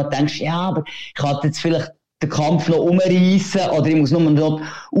machst, wo du noch denkst, ja, aber ich kann jetzt vielleicht den Kampf noch umreißen oder ich muss nur noch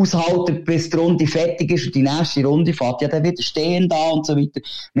aushalten, bis die Runde fertig ist und die nächste Runde fährt ja dann wieder stehen da und so weiter.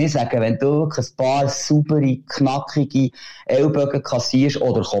 Wir sagen, wenn du wirklich ein paar saubere, knackige Ellbogen kassierst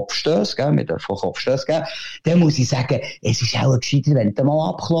oder Kopfstöße, gell, wir dürfen Kopfstöße geben, dann muss ich sagen, es ist auch gescheiter, wenn du mal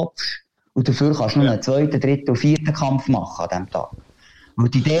abklopfst. Und dafür kannst du noch einen 2., 3. und 4. Kampf machen an diesem Tag.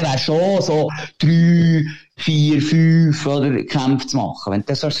 Und die Idee wäre schon, so 3, 4, 5 oder Kämpfe zu machen. Wenn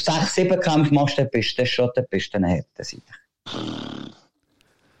du so 6, 7 Kämpfe machst, dann bist du dann eine harte Seite.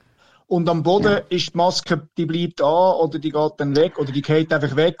 Und am Boden ist die Maske, die bleibt an oder die geht dann weg oder die geht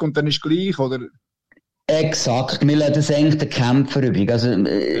einfach weg und dann ist gleich, oder? Exakt. Wir lassen das eigentlich den Kämpfer übrig. Also,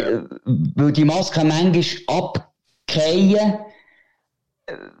 weil die Maske manchmal abfallen,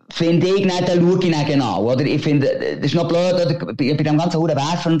 finde ich nicht, dann schaue ich nicht genau, oder? Ich finde, das ist noch blöd, oder? Bei dem ganzen Huren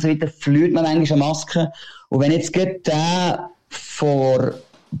Werfen und so weiter verliert man manchmal eine Maske. Und wenn jetzt gerade der vor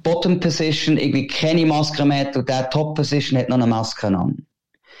Bottom Position irgendwie keine Maske mehr hat und der Top Position hat noch eine Maske an.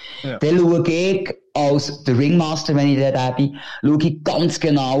 Ja. Dann schaue ich als der Ringmaster, wenn ich da bin, schaue ich ganz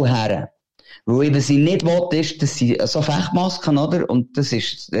genau her. Weil was ich nicht will, ist, dass sie so Fechtmasken, oder? Und das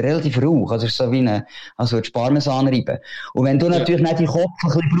ist relativ rauch. Also, es ist so wie als würdest du Parmesan reiben. Und wenn du natürlich nicht den Kopf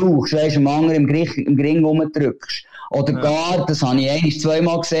ein bisschen brauchst, weisst, am anderen im Ring rumdrückst. Oder gar, das habe ich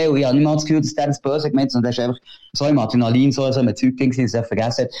 2-mal gesehen, und ich habe nicht mal das Gefühl, dass der das böse gemeint hat, sondern der ist einfach so im Adrenalin, so ein Zeug gewesen, dass er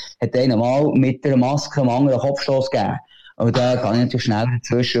vergessen hat einer mal mit einer Maske am anderen Kopfstoß gegeben. Und da kann ich natürlich schnell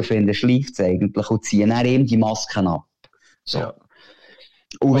dazwischen und finde, schleift es eigentlich und ziehe dann eben die Masken ab. So. Ja.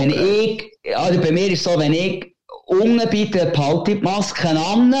 Und wenn also bei mir ist es so, wenn ich unten bin, dann behalte ich die Masken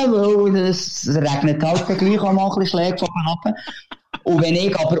an, weil es regnet halt gleich auch mal ein bisschen Schläge von runter. Und wenn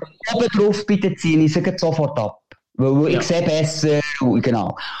ich aber oben drauf bin, dann ziehe ich sie sofort ab. Weil ich sehe besser,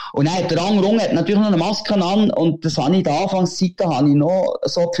 genau. Und dann hat der andere hat natürlich noch eine Maske an, und das habe ich in der Anfangszeit, habe ich noch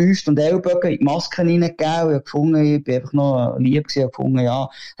so die Füße und Ellbogen in die Maske reingegeben, und ich habe gefunden, ich bin einfach noch lieb gewesen, und gefunden, ja,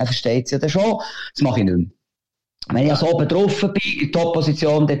 er versteht es ja dann schon, das mache ich nicht mehr. Wenn ich so betroffen bin, in der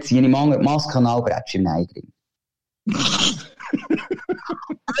Top-Position, dann ziehe ich die Maske an, und grätsche im Neigring.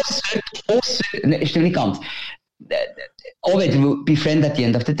 Stimmt nicht ganz. Auch wenn bei Friend at the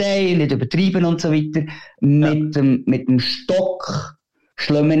End of the Day, nicht übertrieben und so weiter, mit dem Stock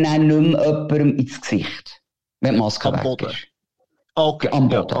schlagen wir dann nicht mehr jemandem ins Gesicht, wenn die Maske weg ist. Okay. Am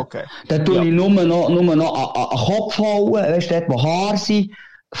Boden. Ja, okay. Dann tue ich nur noch an den Kopf hauen, weißt du, dort, wo Haare sind,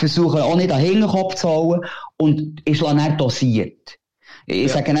 versuche auch nicht an den Hinterkopf zu hauen, und ich schlage dann dosiert.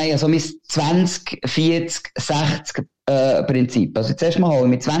 Ich sage, nein, also mit 20, 40, 60 Prinzip. Also zuerst mal hole ich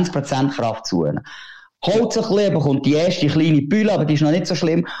mit 20% Kraft zu. Holt sich ein bisschen, bekommt die erste kleine Bühle, aber die ist noch nicht so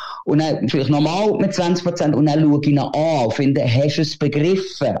schlimm. Und dann vielleicht nochmal mit 20%, und dann schaue ich ihn an und finde, hast du es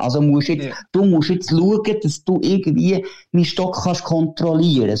begriffen? Also du musst jetzt schauen, dass du irgendwie meinen Stock kannst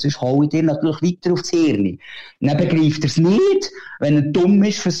kontrollieren. Sonst hole ich dir natürlich weiter aufs Hirn. Dann begreift er es nicht. Wenn er dumm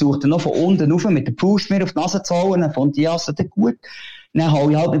ist, versucht er noch von unten rauf mit der Push mir auf die Nase zu hauen, dann fand ich, ja, so gut. Dann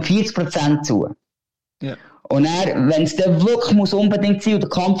hole ich halt mit 40% zu. Ja. Und dann, wenn es dann wirklich muss unbedingt sein, und der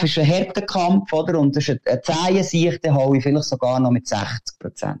Kampf ist ein harter Kampf, oder? Und das ist eine Zehensicht, dann hole ich vielleicht sogar noch mit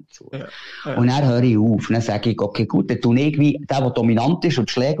 60% zu. Ja. Ja. Und dann höre ich auf. Und dann sage ich, okay, gut, dann tue ich irgendwie, der dominant ist und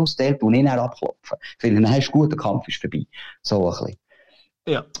die Schläge ausdehnt, tue ich dann abklopfen. Ich finde, dann ist gut, der Kampf ist vorbei. So ein bisschen.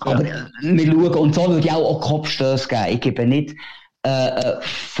 Ja. Aber wir schauen, und so würde ich auch Kopfstöße geben. Ich gebe nicht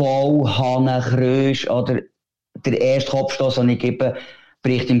Vollhanne, Krösch oder der erste Kopfstoß, den ich gebe,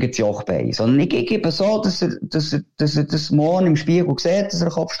 bricht ihm das Jochbein. Sondern ich gebe so, dass er das morgen im Spiegel sieht, dass er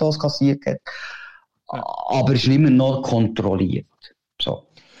einen Kopfstoß kassiert hat. Aber es ist immer noch kontrolliert. So.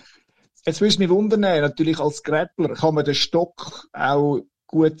 Jetzt würde es mich wundern, natürlich als Grappler kann man den Stock auch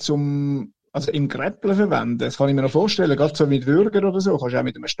gut also im Grappler verwenden. Das kann ich mir noch vorstellen, gerade so mit Würger oder so, kannst du auch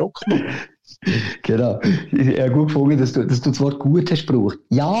mit einem Stock machen. Genau. Ich habe gut gefunden, dass du das Wort gut hast gebraucht.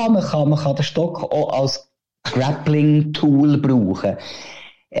 Ja, man kann den Stock auch als Grappling-Tool brauchen.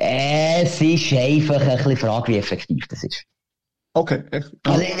 Es ist einfach ein bisschen Frage, wie effektiv das ist. Okay.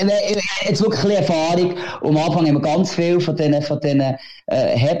 Also, jetzt wirklich ein bisschen Erfahrung. Am Anfang haben wir ganz viel von diesen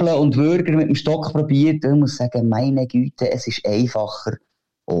Hebeln und Würgern mit dem Stock probiert. Und ich muss sagen, meine Güte, es ist einfacher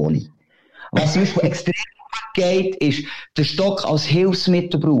ohne. Was zum Beispiel extrem gut geht, ist, den Stock als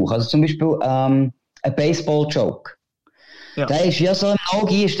Hilfsmittel brauchen. Also zum Beispiel ein Baseball-Joke. Ja. Der ist ja so, im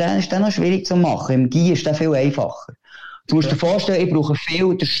No-Gi ist der noch schwierig zu machen. Im Gi ist der viel einfacher. Du musst dir vorstellen, ich brauche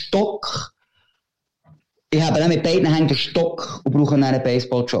viel den Stock. Ich habe dann mit beiden Händen den Stock und brauche dann einen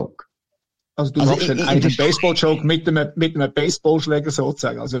Baseball-Joke. Also du machst dann einen Baseball-Joke mit einem Baseballschläger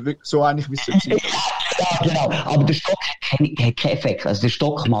sozusagen. Also so eigentlich, wie es so ist. Ja, genau. Aber der Stock hat keinen Effekt. Also der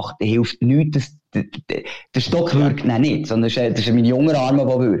Stock hilft nichts. Der Stock wirkt nicht, sondern das sind meine jungen Arme,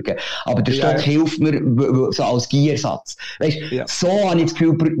 die wirken. Aber der Stock hilft mir so als Giersatz. Weißt, so habe ich das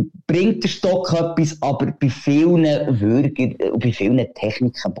Gefühl, bringt der Stock etwas, aber bei vielen Würgern, bei vielen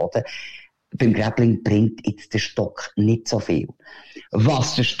Techniken am Boden, beim Grappling bringt jetzt der Stock nicht so viel.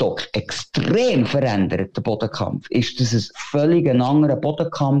 Was der Stock extrem verändert, der Bodenkampf, ist, dass es völlig ein anderer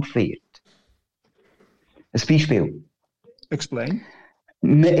Bodenkampf wird. Ein Beispiel. Explain.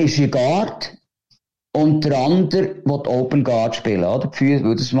 Man ist in Guard und der andere will Open Guard spielen, oder? Die Füße,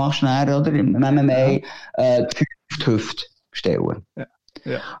 weil das machst du näher, oder? Im MMA, die Füße auf die Hüfte stellen. Ja.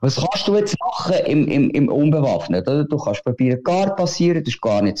 Ja. Was kannst du jetzt machen im Unbewaffnet, oder? Du kannst probieren, Guard passieren, das ist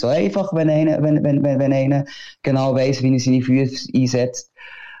gar nicht so einfach, wenn einer genau weiss, wie er seine Füße einsetzt.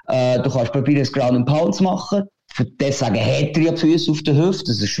 Du kannst probieren, das Ground and Pound zu machen. Für das sagen, hat er ja die Füße auf der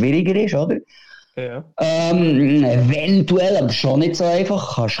Hüfte, dass es schwieriger ist, oder? Ja. Eventuell, aber schon nicht so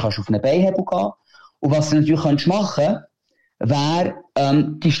einfach, kannst du auf einen Beinhebel gehen. Und was du natürlich machen kannst, wäre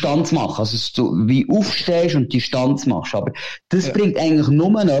Distanz machen. Also, dass du wie aufstehst und Distanz machst. Aber das bringt eigentlich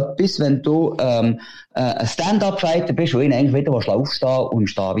nur etwas, wenn du ein Stand-Up-Fighter bist, wo ihn eigentlich wieder aufstehen und im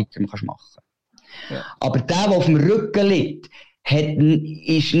Stehen weiter machen kannst. Ja. Aber der auf dem Rücken liegt,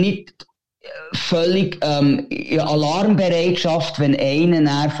 ist nicht völlig in Alarmbereitschaft, wenn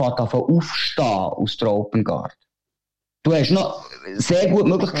einer anfängt aufstehen aus der Open Guard. Du hast noch sehr gute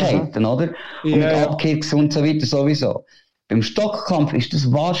Möglichkeiten, oder? Und mit Upkicks und so weiter sowieso. Beim Stockkampf ist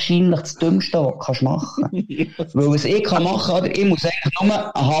das wahrscheinlich das Dümmste, was du machen kannst. Weil was ich machen kann, oder? Ich muss eigentlich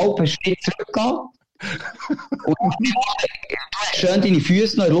nur einen halben Schritt zurückgehen. Und du hast schön deine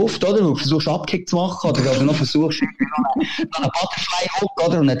Füße noch in der Luft, oder? Du versuchst Upkick zu machen, oder noch versuchst einen Butterfly-Hook,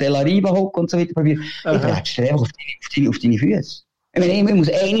 oder? Und einen Delariva-Hook und so weiter probieren. Ich drehst dir einfach auf deine Füße. Ich muss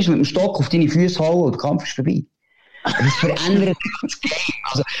einmal mit dem Stock auf deine Füße hauen und der Kampf ist vorbei. Das verändert das Game.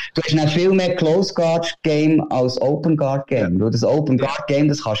 Also, du hast dann viel mehr Close Guard Game als Open Guard Game. Ja. Das Open Guard Game,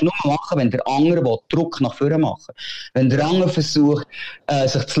 das kannst du nur machen, wenn der andere Druck nach vorne machen will. Wenn der andere versucht,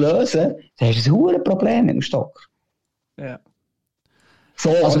 sich zu lösen, dann hast du ein Problem mit dem Stock. Ja. So,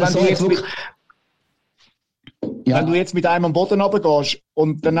 also wenn, so du jetzt wirklich, wenn du jetzt mit einem am Boden runtergehst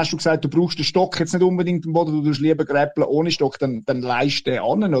und dann hast du gesagt, du brauchst den Stock jetzt nicht unbedingt am Boden, du tust lieber grappeln ohne Stock, dann leist den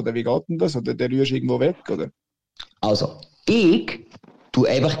an, oder wie geht denn das? Oder der rührst irgendwo weg, oder? Also, ich tue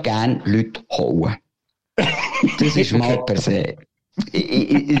einfach gerne Leute hauen. Das ist mal per se.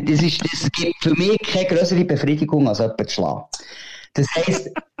 Das gibt für mich keine größere Befriedigung, als jemanden zu schlagen. Das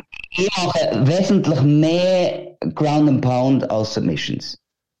heisst, ich mache wesentlich mehr Ground and Pound als Submissions.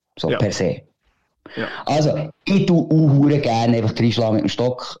 So, per se. Ja. Also, ich tue auch gerne einfach reinschlagen mit dem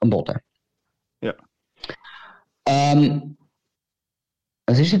Stock am Boden. Ja.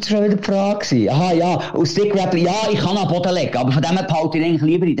 Was war jetzt schon wieder die Frage? Aha, ja, aus Stick Grappling, ja, ich kann am Boden legen, aber von dem her behalte ich eigentlich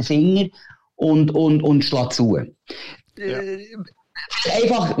lieber in den Finger und schlage zu. Ja.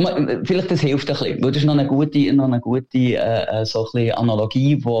 Vielleicht das hilft ein bisschen, weil das ist noch eine gute so ein bisschen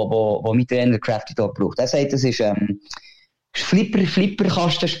Analogie, wo mein Trainer Crafty dort braucht. Er sagt, das ist Flipper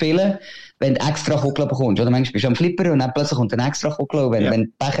kannst du spielen, wenn du extra Kugeln bekommst. Oder manchmal bist du am Flipper und dann plötzlich kommt eine extra Kugel und wenn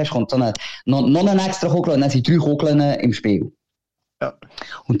du Pech hast, kommt so noch eine extra Kugel und dann sind 3 Kugeln im Spiel. Ja.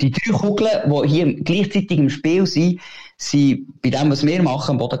 Und die 3 Kugeln, die hier gleichzeitig im Spiel sind bei dem, was wir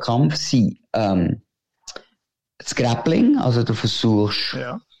machen, im Bodenkampf, sind das Grappling, also du versuchst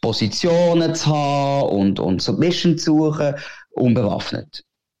Positionen zu haben und Submission zu suchen, unbewaffnet.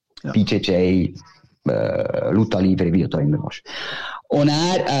 Ja. BJJ, Luta Livre, wie du immer was. Und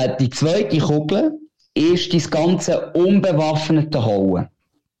dann, die zweite Kugel ist das ganze unbewaffnete Hauen.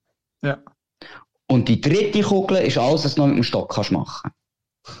 Ja. Und die dritte Kugel ist alles, was du noch mit dem Stock kannst machen.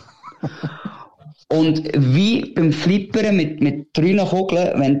 Und wie beim Flippern mit 3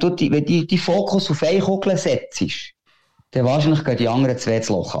 Kugeln, wenn du die Fokus auf eine Kugel setzt, dann wahrscheinlich gehen die anderen 2 das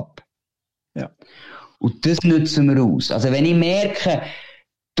Loch ab. Ja. Und das nutzen wir aus. Also wenn ich merke,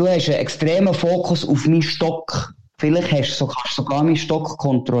 du hast einen extremen Fokus auf meinen Stock, vielleicht kannst du sogar meinen Stock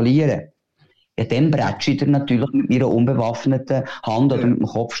kontrollieren. Ja, dann bretsche ich dir natürlich mit meiner unbewaffneten Hand oder mit dem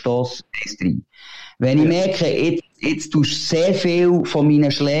Kopfstoß rein. Wenn ich merke, jetzt tust du sehr viel von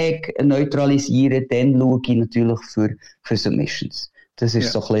meinen Schlägen neutralisieren, dann schaue ich natürlich für Submissions. Das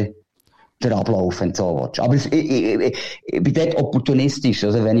ist so ein bisschen der Ablauf, wenn du so willst. Aber ich bin dort opportunistisch.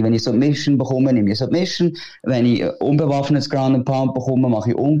 Also wenn ich Submission bekomme, nehme ich Submission. Wenn ich unbewaffnetes Ground and Pound bekomme, mache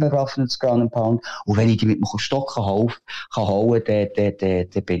ich unbewaffnetes Ground and Pound. Und wenn ich die mit dem Stock kann hauen, dann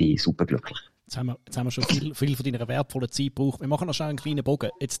bin ich super glücklich. Jetzt haben wir schon viel von deiner wertvollen Zeit gebraucht. Wir machen noch schnell einen kleinen Bogen.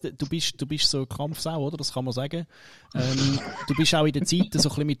 Jetzt, du bist so Kampfsau, oder? Das kann man sagen. Du bist auch in der Zeit so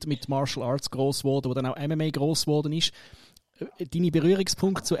ein bisschen mit Martial Arts gross geworden, wo dann auch MMA gross geworden ist. Deine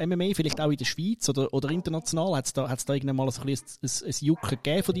Berührungspunkte zu MMA, vielleicht auch in der Schweiz oder international, hat es da irgendwann mal ein Jucken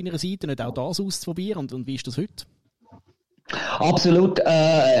gegeben von deiner Seite, nicht auch das auszuprobieren? Und wie ist das heute? Absolut.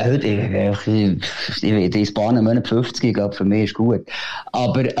 Heute, ich werde in Spanien 50, ich glaube, für mich ist gut.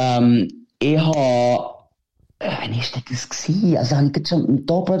 Aber ich habe, wann war das gewesen? Also, habe ich schon,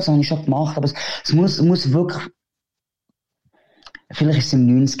 Doppels habe ich schon gemacht, aber es muss wirklich, vielleicht ist es im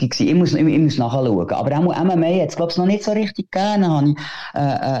 90 gewesen. Ich muss nachschauen. Aber auch MMA hat es, glaube ich, noch nicht so richtig gegeben. Dann habe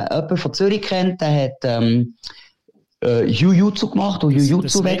ich, jemanden von Zürich kennt, der hat, Jiu-Jitsu gemacht und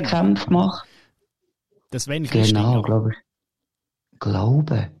Jiu-Jitsu-Wettkämpfe gemacht. Das Sven Genau, glaube ich.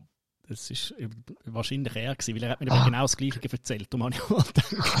 Glaube. Das war wahrscheinlich er gewesen, weil er hat mir genau das Gleiche erzählt. Darum habe ich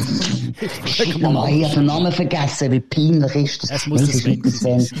ich habe den Namen vergessen, wie peinlich ist das? Es muss das Sven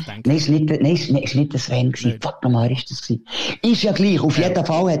sein. Nein, es war nicht der Sven gewesen. Fuck nochmal, ist das gewesen? Ist ja gleich. Auf jeden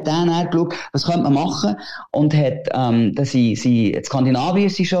Fall hat der geschaut, was könnte man machen? Und hat, in Skandinavien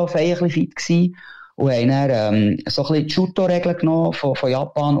sind schon feierlich fit gewesen. Und haben dann, so ein bisschen die Judo-Regeln genommen von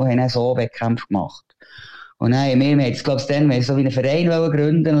Japan und haben dann so Wettkämpfe gemacht. Und dann wir haben jetzt, glaube ich, dann so wie einen Verein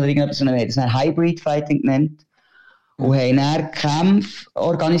gründen oder irgendetwas, und wir haben das dann Hybrid Fighting genannt. Und haben dann Kämpfe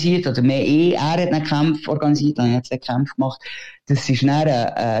organisiert, oder er hat dann Kämpfe organisiert, und hat 2 Kämpfe gemacht. Das war dann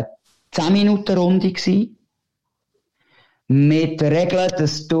eine 10-Minuten-Runde gewesen. Mit der Regel,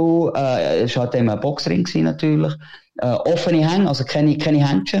 dass du, es war halt eben ein Boxring gewesen, natürlich, offene Hänge, also keine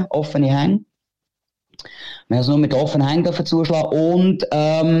Händchen, offene Hänge. Wir haben also nur mit offenen Hängen zuschlagen und,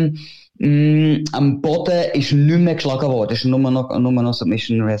 am Boden ist nicht mehr geschlagen worden. Es war nur noch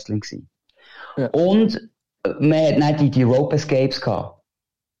Submission Wrestling gewesen. Ja. Und man hat nicht die Rope Escapes gehabt.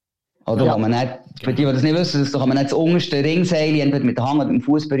 Oder ja. Man nicht, für die das nicht wissen, kann man nicht das unterste Ringseil entweder mit der Hand oder mit dem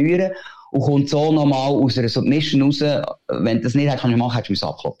Fuß berühren und kommt so nochmal aus einer Submission raus. Wenn du das nicht hättest machen, hättest du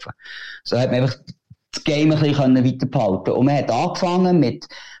abklopfen. So hat man einfach das Game ein bisschen weiterbehalten. Und man hat angefangen mit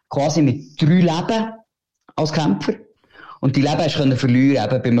 3 Leben als Kämpfer. Und die Leben hast du verlieren.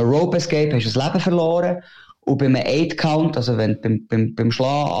 Eben beim Rope Escape hast du das Leben verloren. Und beim 8-Count, also wenn du beim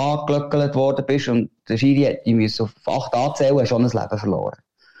Schlagen angelöckelt worden bist und der Schiri die müssen auf 8 anzählen, hast du schon ein Leben verloren.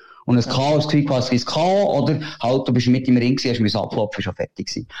 Und ein K ist quasi wie ein K, oder halt, du bist mit im Ring gewesen, hast abklopfen, schon fertig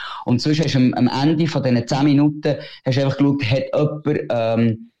gewesen. Und sonst hast du am Ende von diesen 10 Minuten, hast du einfach geschaut, hat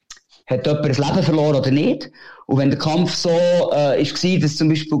jemand ein Leben verloren oder nicht? Und wenn der Kampf so, war, dass zum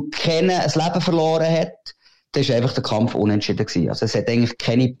Beispiel keiner ein Leben verloren hat, dann war einfach der Kampf unentschieden gewesen. Also es hat eigentlich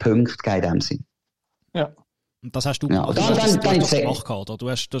keine Punkte gegeben in dem Sinn. Ja. Und das hast du, ja, du hast das gemacht, oder? Du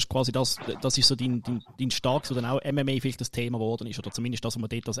hast quasi das ist so dein Stark, wo dann auch MMA vielleicht das Thema geworden ist, oder zumindest das, was man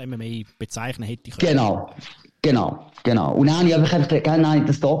dort als MMA bezeichnen hätte können. Genau. Und dann habe ich einfach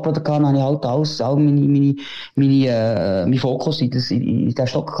das Dogbrother gehabt, dann habe ich halt mein Fokus in den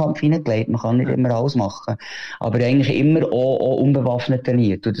Stockkampf hineingelegt. Man kann nicht immer alles machen. Aber eigentlich immer auch unbewaffnet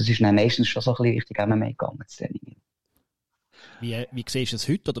trainiert. Und das ist dann meistens schon so ein bisschen Richtung MMA gegangen, das Training. Wie siehst du es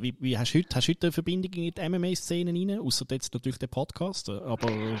heute? Oder wie hast du heute eine Verbindung in die MMA-Szenen rein? Ausser jetzt natürlich den Podcast.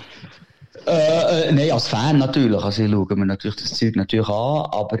 Aber nein, als Fan natürlich. Also ich schaue mir natürlich das Zeug natürlich an,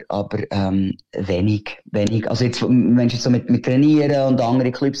 aber wenig. Also jetzt, wenn du jetzt so mit Trainieren und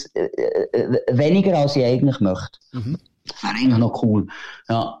anderen Clubs, weniger als ich eigentlich möchte. Mhm. Das wäre eigentlich noch cool.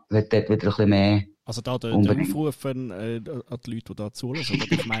 Ja, wird dort wieder ein bisschen mehr. Also da der Aufruf an die Leute, die da zuhören.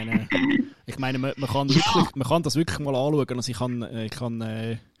 Ich meine, man kann das wirklich mal anschauen. Also ich kann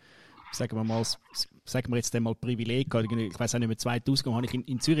sagen wir jetzt mal Privileg, ich weiss auch nicht mehr, 2000 habe ich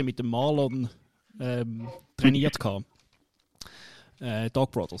in Zürich mit dem Marlon trainiert gehabt.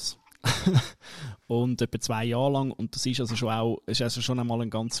 Dog Brothers. Und etwa 2 Jahre lang. Und das ist also schon einmal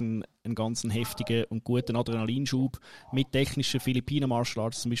einen ganzen heftigen und guten Adrenalinschub mit technischen Philippinen Martial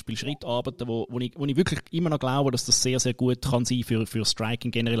Arts, zum Beispiel Schrittarbeiten, wo ich wirklich immer noch glaube, dass das sehr, sehr gut kann sein für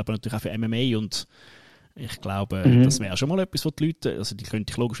Striking generell, aber natürlich auch für MMA. Und ich glaube, das wäre schon mal etwas, was die Leute, also die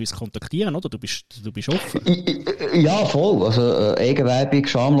könnte ich logischerweise kontaktieren, oder? Du bist offen. Ja, voll. Also, Eigenwerbung,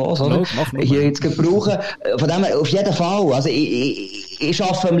 schamlos, oder? Hier jetzt gebrauchen. Von dem her, auf jeden Fall. Also, ich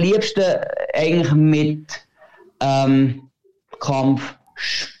arbeite am liebsten eigentlich mit,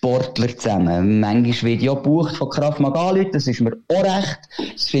 Kampfsportler zusammen. Manchmal werde ich auch gebucht von Krav Maga Leuten, das ist mir auch recht.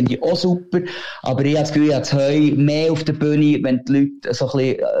 Das finde ich auch super. Aber ich habe das Gefühl, ich habe das Heu mehr auf der Bühne, wenn die Leute so ein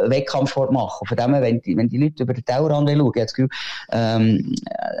bisschen Wettkampfsport machen. Von dem her, wenn die Leute über den Tellerrand schauen, ich habe das Gefühl, ein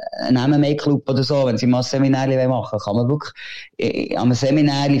MMA-Club oder so, wenn sie mal ein Seminar machen, kann man wirklich an einem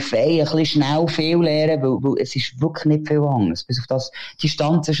Seminar ein bisschen schnell viel lernen, weil es ist wirklich nicht viel anders. Bis auf das, die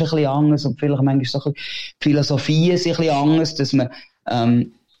Distanz ist ein bisschen anders und vielleicht manchmal so ein bisschen Philosophie ist ein bisschen anders, dass man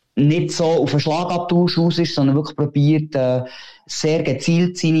nicht so auf einen Schlagabtausch aus ist, sondern wirklich probiert, sehr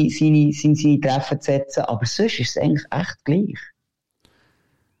gezielt seine Treffen zu setzen. Aber sonst ist es eigentlich echt gleich.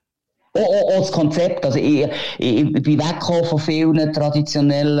 Auch das Konzept. Also ich bin weggekommen von vielen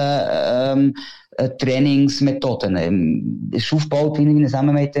traditionellen Trainingsmethoden. Es ist aufgebaut wie ein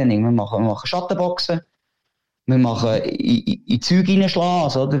MMA-Training. Wir machen Schattenboxen. Wir machen in Züge reinschlagen,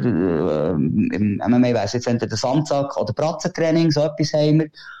 also, oder, im MMA weiss jetzt entweder Sandsack oder Bratzentraining, so etwas haben wir,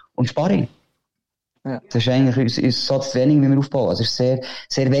 und Sparring. Ja. Das ist eigentlich so das Training, wie wir aufbauen. Also, es ist sehr,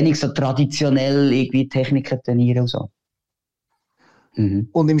 sehr wenig so traditionell irgendwie Techniken trainieren und so. Mhm.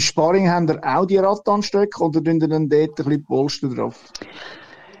 Und im Sparring haben wir auch die Rattanstücke oder tun dann dort ein bisschen Polster drauf?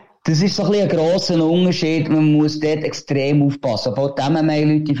 Das ist so ein bisschen ein grosser Unterschied. Man muss dort extrem aufpassen. Aber die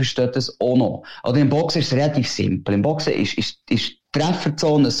MMA-Leute verstehen das auch noch. Oder im Boxen ist es relativ simpel. Im Boxen ist die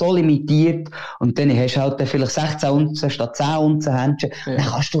Trefferzone so limitiert und dann hast du halt vielleicht 16 Unzen statt 10 Unzen Händchen. Ja. Dann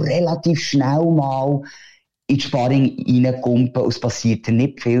kannst du relativ schnell mal in die Sparring reinkumpen und es passiert dir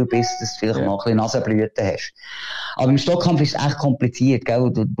nicht viel, bis du vielleicht mal ein bisschen Nasenblüten hast. Aber im Stockkampf ist es echt kompliziert, gell?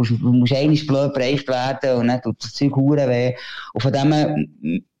 Du musst einmal blöd bereicht werden und dann tut das Zeug verdammt weh. Und von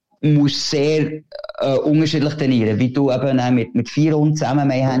dem musst sehr unterschiedlich trainieren, wie du eben mit 4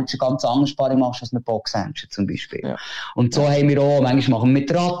 MMA-Händchen ganz anders Sparring machst als mit Boxhändchen zum Beispiel. Ja. Und so haben wir auch, manchmal machen wir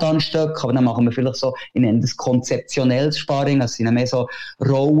mit Rattanstück, aber dann machen wir vielleicht so, ich nenne das konzeptionelles Sparring, das sind mehr so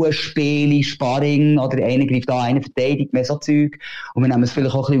Rollenspiele, Sparring, oder einer greift an, einer verteidigt, mehr so Zeug. Und wir nehmen es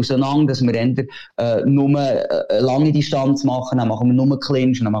vielleicht auch ein bisschen auseinander, dass wir entweder nur lange Distanz machen, dann machen wir nur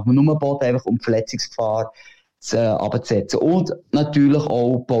Clinch, dann machen wir nur Boden, einfach um Verletzungsgefahr abzusetzen. Und natürlich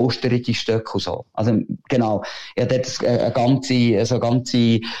auch polsterige Stöcke und so. Also, genau. Ja, das ein ganzes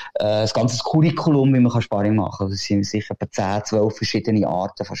Curriculum, wie man Sparring machen kann. Also, es sind sicher etwa 10, 12 verschiedene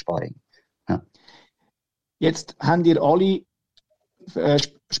Arten von Sparring. Ja. Jetzt haben ihr alle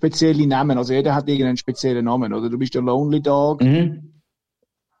spezielle Namen. Also, jeder hat irgendeinen speziellen Namen, oder? Du bist der Lonely Dog. Mhm.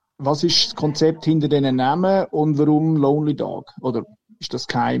 was ist das Konzept hinter diesen Namen und warum Lonely Dog? Oder ist das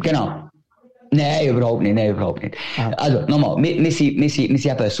geheim? Genau. Nein, überhaupt nicht. Aha. Also, nochmal, wir sind eben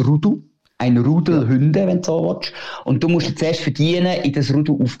ein Rudel. Ein Rudel Hunde, wenn du so willst. Und du musst jetzt erst verdienen, in das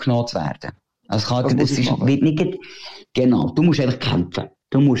Rudel aufgenommen zu werden. Also, genau, du musst einfach kämpfen.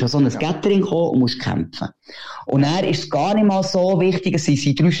 Du musst an so ein Gathering kommen und musst kämpfen. Und dann ist es gar nicht mal so wichtig, es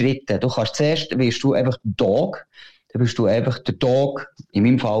sind 3 Schritte. Du kannst zuerst, wirst du einfach Dog, dann bist du einfach der Dog, in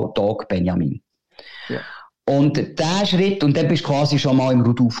meinem Fall Dog Benjamin. Ja. Und der Schritt, und dann bist du quasi schon mal im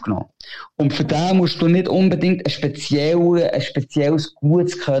Rudel aufgenommen. Und für den musst du nicht unbedingt ein spezielles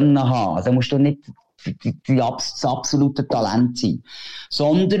Gutes können haben. Also musst du nicht das absolute Talent sein.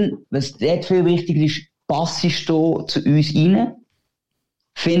 Sondern, was dort viel wichtiger ist, passest du zu uns rein,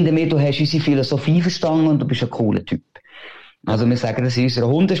 finden wir, du hast unsere Philosophie verstanden und du bist ein cooler Typ. Also wir sagen das in unserer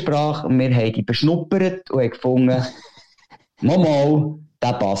Hundesprache und wir haben die beschnuppert und haben gefunden, mal,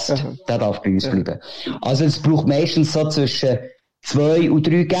 der passt, der darf bei uns bleiben. Also es braucht meistens so zwischen 2 und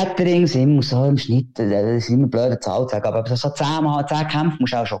 3 Gatherings, ich muss so im Schnitt, das ist immer eine blöde Zahl zu sagen, aber so 10 Kämpfe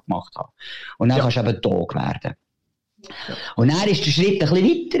musst du auch schon gemacht haben. Und dann kannst du eben Dog werden. Und dann ist der Schritt ein bisschen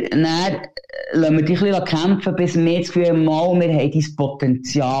weiter, und dann lassen wir dich ein bisschen kämpfen, bis wir das Gefühl haben, wir haben dein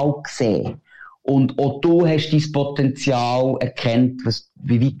Potenzial gesehen. Und auch du hast dein Potenzial erkannt,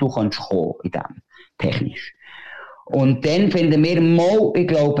 wie weit du kannst kommen in dem, technisch. Und dann finden wir ich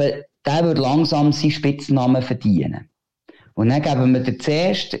glaube, der wird langsam seinen Spitznamen verdienen. Und dann geben wir dir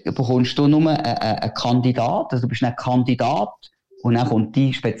zuerst, bekommst du nur einen Kandidat, also du bist ein Kandidat, und dann kommt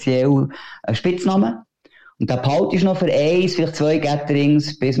dein speziell Spitzname. Und dann behaltest du noch für 1, vielleicht 2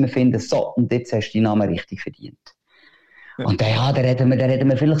 Gatherings, bis wir finden, so, und jetzt hast du deinen Namen richtig verdient. Ja. Und dann reden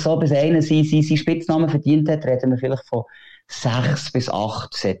wir vielleicht so, bis einer seinen Spitznamen verdient hat, reden wir vielleicht von 6 bis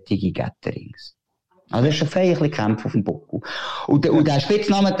 8 sättige Gatherings. Also das ist schon fein, ein bisschen Kämpfe auf dem Buckel. Und der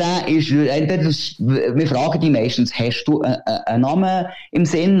Spitzname, der ist, wir fragen die meistens, hast du einen Namen im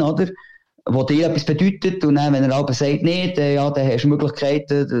Sinn, oder? Wo dir etwas bedeutet, und dann, wenn er aber sagt, nicht, ja, dann hast du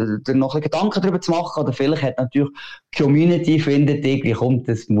Möglichkeiten, dir noch ein bisschen Gedanken darüber zu machen, oder vielleicht hat natürlich die Community findet irgendwie, komm,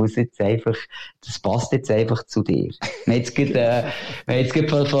 das passt jetzt einfach zu dir. Wir haben jetzt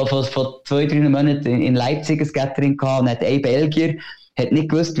vor 2-3 Monaten in Leipzig ein Gathering gehabt, und hat ein Belgier, hat nicht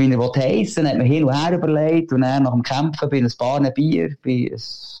gewusst, wie er heissen will, hat mir hin und her überlegt, und dann nach dem Kämpfen bei ein Barnenbier,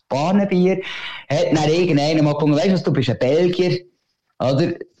 hat dann irgendeiner mal gefunden, weisst du, du bist ein Belgier,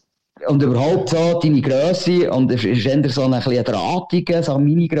 oder? Und überhaupt so deine Grösse, und es ist eher so ein drahtiger, so eine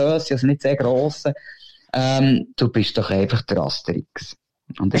Mini-Grösse, also nicht sehr grosse. Du bist doch einfach der Asterix.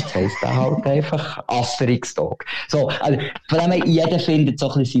 Und jetzt heisst der halt einfach Asterix-Dog. So, also, von dem her, jeder findet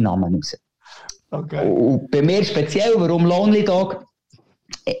so ein bisschen seinen Namen raus. Okay. Und bei mir speziell, warum Lonely Dog?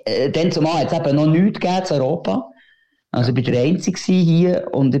 Dann zumal hat es eben noch nichts gegeben in Europa. Also ich war der Einzige hier,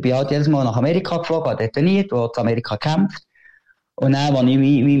 und ich bin halt jedes Mal nach Amerika geflogen, habe dort trainiert, wo in Amerika gekämpft. Und dann, als ich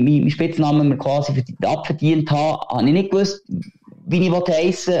meinen Spitznamen mir quasi abverdient habe, habe ich nicht gewusst, wie ich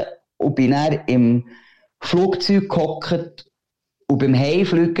heissen will, und bin dann im Flugzeug gehockt und beim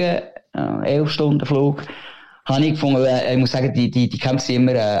Heimfliegen, 11 Stunden Flug, habe ich gefunden, ich muss sagen, die Kämpfe waren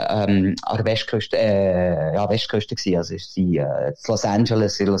immer an der Westküste, Westküste gewesen, also es war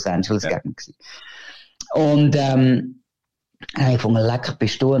in Los Angeles Gegend gewesen. Und habe ich gefunden, leck,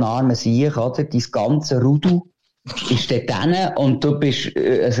 bist du ein armer Sieg, oder? Dein ganze Rudel ist dort hin, und du bist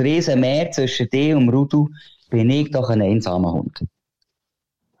ein riesen Meer zwischen dir und dem Rudel, bin ich doch ein einsamer Hund.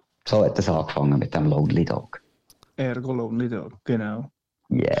 So hat es angefangen mit dem Lonely Dog. Ergo Lonely Dog, genau.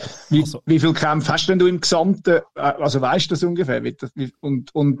 Yes. Wie viele Kämpfe hast denn du im Gesamten, also weißt du das ungefähr,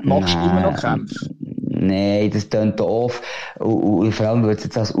 und machst du immer noch Kämpfe? Nein, das klingt doof. Und vor allem würde ich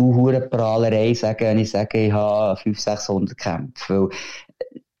jetzt als Uhurenprahlerei sagen, wenn ich sage, ich habe 500-600 Kämpfe. Weil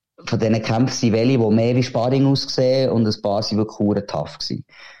von diesen Kämpfen sind welche, die mehr wie Sparring aussehen, und ein paar sind wirklich tough gewesen.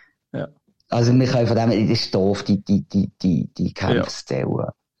 Ja. Also wir können von dem, das ist doof, die Kämpfe zu zählen.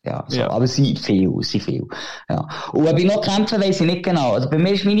 Ja, so. Ja. Aber sie viel. Ja. Und ob ich noch kämpfe, weiss ich nicht genau. Also bei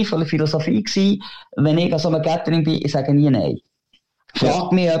mir war meine Philosophie gewesen, wenn ich an so einem Gathering bin, ich sage nie nein.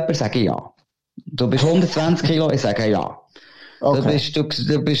 Frag mich jemand, sage ich ja. Du bist 120 Kilo, ich sage ja. Okay.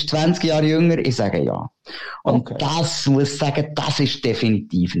 Du bist 20 Jahre jünger, ich sage ja. Und das, muss ich sagen, das ist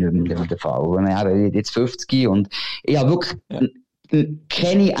definitiv nicht mehr der Fall. Ich bin jetzt 50 und ich habe wirklich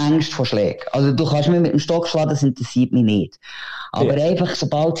keine Angst vor Schlägen. Also du kannst mich mit dem Stock schlagen, das interessiert mich nicht. Aber einfach,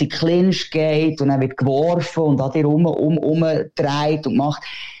 sobald es in Clinch geht und dann wird geworfen und an dir umdreht und macht,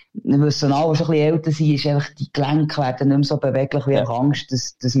 wir wissen alle, die schon ein bisschen älter sind, ist einfach, die Gelenke werden nicht mehr so beweglich wie Angst,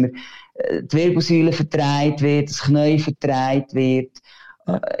 dass mir die Wirbelsäule verdreht wird, das Knie verdreht wird.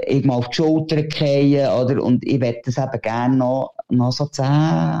 irgendwann auf die Schulter fallen, oder? Und ich möchte das eben gerne noch so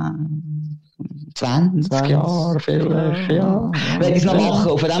 10, 20 Jahre vielleicht, ja. Wenn ich es noch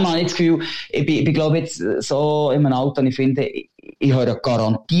machen. Und von dem habe ich das Gefühl, ich bin glaube jetzt so in meinem Alter, und ich finde, ich höre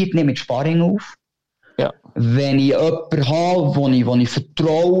garantiert nicht mit Sparring auf. Ja. Wenn ich jemanden habe, wo ich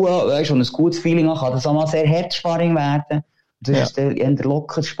vertraue, weißt, und ein gutes Feeling habe, kann das auch mal sehr hart Sparring werden. Das ist eher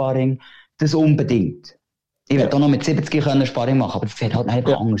locker Sparring. Das unbedingt. Ich werde auch noch mit 70 können Sparring machen, aber das sieht halt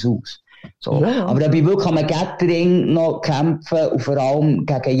einfach anders aus. So. Ja. Aber da bin ich wirklich am Gathering noch kämpfen und vor allem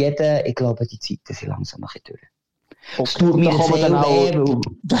gegen jeden, ich glaube, die Zeiten sind langsam ein bisschen durch. Okay. Es tut mir sehr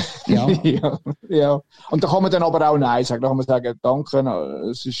weh. Ja. Und da kann man dann aber auch Nein sagen. Da kann man sagen, danke,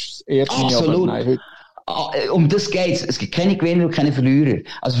 es ist eher absolut. Aber nein, heute. Um das geht's. Es gibt keine Gewinner und keine Verlierer.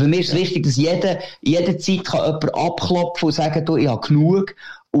 Also für mich ist es wichtig, dass jede Zeit kann jemand abklopfen und sagen, du, ich habe genug.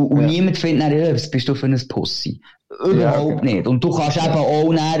 Und niemand findet, was bist du für ein Pussy? Überhaupt nicht. Und du kannst eben auch,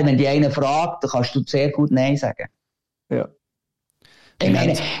 wenn dich einer fragt, dann kannst du sehr gut Nein sagen. Ja. Ich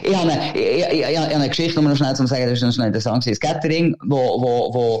meine, ich habe eine Geschichte, um noch schnell zu sagen, das ist noch schnell interessant. Das Gathering,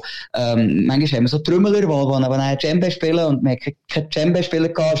 wo manchmal haben wir so Trümmeler, wo dann Djembe spielen, und wir haben keine Djembe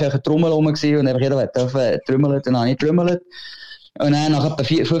spielen gehabt, es war ein Trommel rum gewesen, und einfach jeder wollte trümmeln, dann habe ich trümmelt. Und dann, nach etwa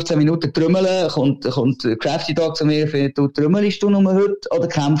 15 Minuten Trümmeln, kommt Crafty Dog zu mir und sagt, du trümmelst du nur heute, oder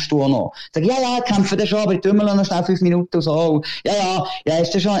kämpfst du auch noch? Ich sage, ja, ich kämpfe dann schon, aber ich trümmel noch schnell 5 Minuten und so. Ja,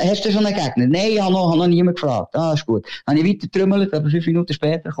 hast du schon einen Gegner? Nein, ich habe noch niemand gefragt. Ah, ist gut. Dann habe ich weiter trümmelt, aber 5 Minuten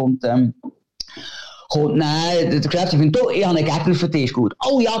später kommt der Crafty findet, du, ich habe einen Gegner für dich, ist gut.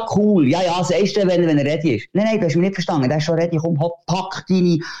 Oh ja, cool. Ja, sagst du, wenn er ready ist. Nein, du hast mich nicht verstanden. Der ist schon ready. Komm, hopp, pack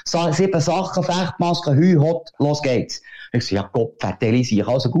deine 7 Sachen, Fechtmaske, hot, los geht's. Ich so, ja Gott, Elisi,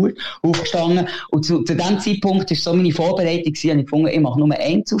 also gut, aufgestanden. Und zu dem Zeitpunkt war so meine Vorbereitung gewesen, und ich gefunden, ich mache nur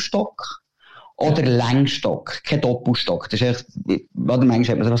Einzelstock oder Längsstock, kein Doppelstock. Das ist echt, oder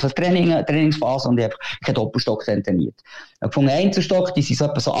manchmal hat man so eine Trainingsphase, und ich habe keinen Doppelstock trainiert. Ich habe gefunden, Einzelstock, die sind so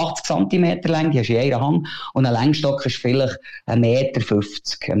etwa so 80 cm lang, die hast du in einer Hand, und ein Längsstock ist vielleicht 1,50 Meter,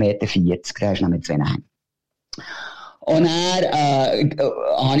 1,40 Meter, der hast du noch mit 2 Händen. Und dann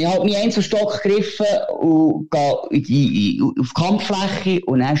habe ich halt meinen Einzelstock gegriffen und gehe auf die Kampffläche,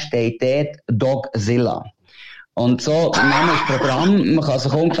 und dann steht dort Dogzilla. Und so, der Name ist Programm, man kann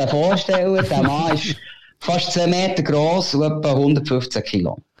sich ungefähr vorstellen, der Mann ist fast 2 Meter gross und etwa 115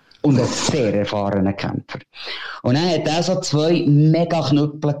 Kilo. Und ein sehr erfahrener Kämpfer. Und dann hat er so 2 mega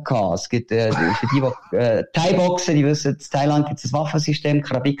Knüppel gehabt. Es gibt, für die Thai-Boxer, die wissen, in Thailand gibt es ein Waffensystem,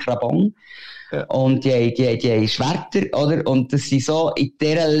 Krabi Krabong. Ja. Und die haben Schwerter, oder? Und das sind so in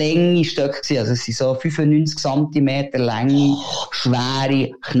dieser Länge Stöcke gewesen. Also es sind so 95 cm Länge,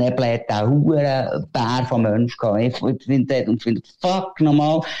 schwere Knebel, der hure Bär vom Mensch gehabt. Ich finde, fuck,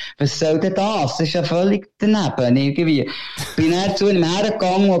 nochmal, was soll denn das? Das ist ja völlig daneben, irgendwie. Bin dann zu ihm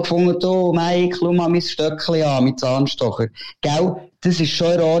hergegangen und gefunden, du, Mike, schau mal mein Stöckchen an, mein Zahnstocher. Gell? Das ist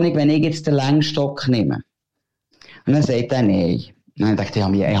schon in Ordnung, wenn ich jetzt den Längsstock nehme. Und dann sagt er, nein. Dann dachte ich,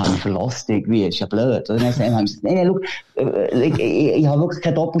 ich habe mich verlassen, irgendwie, das ist ja blöd. Und dann haben sie gesagt, nein, schau, ich habe wirklich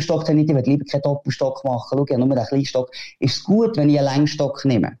keinen Doppelstock, ich will lieber keinen Doppelstock machen. Schau, ich habe nur den kleinen Stock. Ist es gut, wenn ich einen Längsstock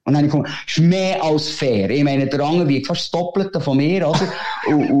nehme? Und dann habe ich gefunden, das ist mehr als fair. Ich meine, der andere wiegt fast das Doppelte von mir, oder?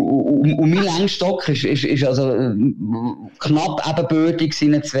 und mein Längsstock ist also knapp ebenbürtig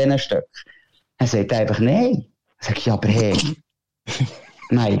seinen 2 Stöcken. Er sagt einfach, nein. Dann sage ich, aber hey,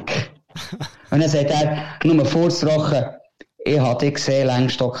 Mike. Und dann sagt er, nur vorzutragen, ich habe dich gesehen,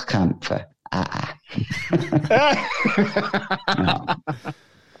 Längsstock kämpfen. Ja.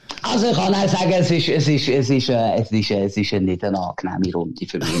 Also ich kann auch sagen, es ist nicht eine angenehme Runde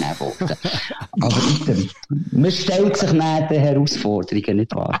für mich geworden. Aber man stellt sich nicht den Herausforderungen,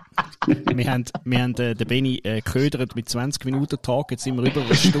 nicht wahr? wir haben den Benni geködert mit 20 Minuten Tag, jetzt sind wir über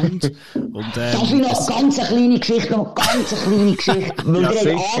eine Stunde. Und, darf ich noch eine ganz kleine Geschichte, weil wir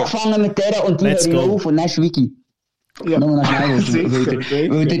haben angefangen mit der und die hören auf und dann schweige ich. Ja. Nur noch schnell,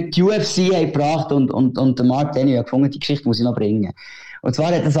 weil die UFC hat gebracht und der Mark Daniel hat gefunden, die Geschichte muss ich noch bringen. Und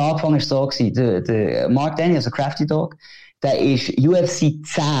zwar hat das angefangen, ist so gewesen, der Mark Daniel, also Crafty Dog, der ist UFC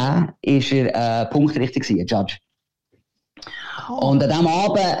 10, ist er, Punktrichter gewesen, ein Judge. Und an diesem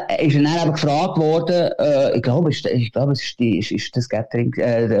Abend ist er dann eben gefragt worden, ich glaube, es ist das Gathering,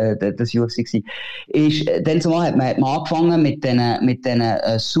 das UFC gewesen. Dann zumal hat man angefangen mit den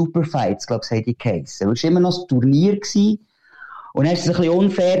Superfights, glaube ich, die Case. Es war immer noch ein Turnier gewesen. Und dann war es ein bisschen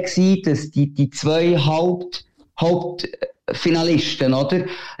unfair gewesen, dass die 2 Hauptfinalisten, oder?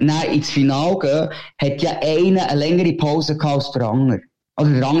 Dann ins Finale gehen, hat ja einer eine längere Pause gehabt als der andere.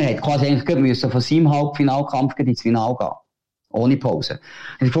 Also der andere hat quasi eigentlich müssen von seinem Halbfinalkampf ins Finale gehen. Ohne Pause.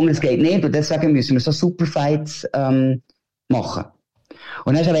 Und ich fand, das geht nicht, und deswegen müssen wir so Superfights machen.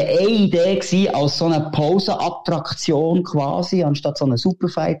 Und dann war aber eine Idee gewesen, als so eine Pausenattraktion quasi, anstatt so einen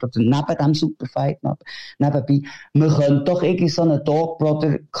Superfight, oder neben dem Superfight nebenbei, man könnte doch irgendwie so einen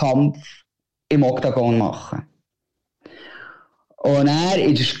Dog-Brother-Kampf im Oktagon machen. Und er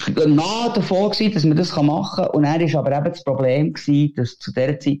war nah davor gewesen, dass man das machen kann. Und er ist aber eben das Problem gewesen, dass zu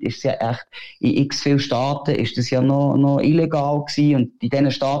dieser Zeit ist es ja echt, in x vielen Staaten ist das ja noch illegal gewesen. Und in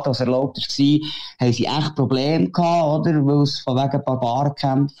den Staaten, wo es erlaubt war, haben sie echt Probleme gehabt, oder? Weil es von wegen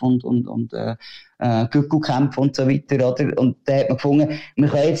Barbarenkämpfen und Gürtelkämpfe und so weiter, oder? Und da hat man gefunden, wir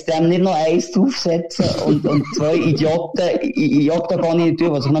können jetzt dem nicht noch eins draufsetzen und zwei Idioten in Oktagon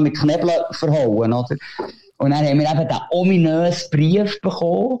tun, die sich noch mit Knebeln verhauen, oder? Und dann haben wir eben den ominösen Brief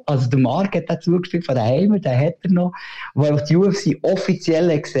bekommen, also der Marc hat den zugeschickt von daheim, den hat er noch, wo einfach die UFC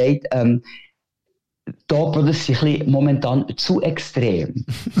offiziell hat gesagt, das ist momentan zu extrem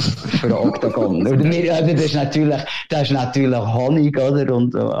für Oktagon. Und das ist natürlich Honig, oder?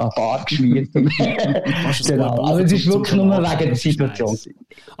 Und ein Bart geschmiert. Genau. Aber es ist wirklich nur wegen der Situation.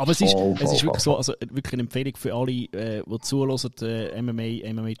 Aber es ist wirklich so, also wirklich eine Empfehlung für alle, die zuhören,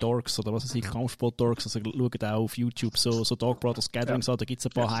 MMA Dorks oder was weiß ich, Kampfsport Dorks, also schaut auch auf YouTube so Dog Brothers Gatherings an, da gibt es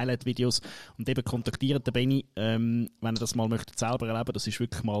ein paar Highlight-Videos und eben kontaktiert den Benny, wenn er das mal möchte selber erleben, das ist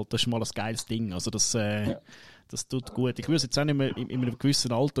wirklich mal, das ist mal ein geiles Ding, also das das tut gut. Ich würde es jetzt auch nicht mehr, in einem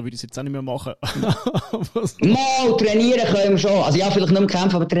gewissen Alter würde ich es jetzt auch nicht mehr machen. Mal, trainieren können wir schon. Also ja, vielleicht nicht mehr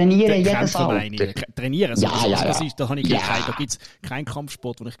kämpfen, aber trainieren jedes Alter. Trainieren, so. Ja. Da habe ich gesagt, da gibt es keinen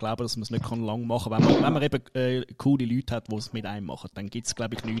Kampfsport, wo ich glaube, dass man es nicht lang machen kann. Wenn man eben coole Leute hat, die es mit einem machen, dann gibt es,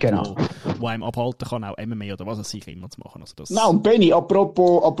 glaube ich, Leute, die einem abhalten kann, auch MMA oder was weiß ich immer zu machen. Also das und Benny,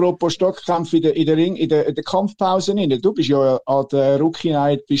 apropos Stockkämpfe in der Kampfpause, du bist ja an der Rookie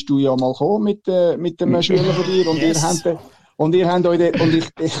Night, bist du ja mal gekommen mit dem Schüler von dir und ihr habt euch und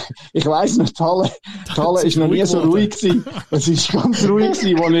ich weiss noch, die Halle ist noch nie so ruhig gewesen. Es ist ganz ruhig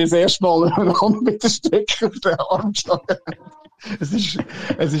gewesen, als ich das erste Mal mit der Stecke auf den Arm geschlagen habe.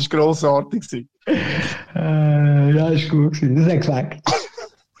 Es ist grossartig gewesen. Ja, ist gut gewesen. Das hat gesagt.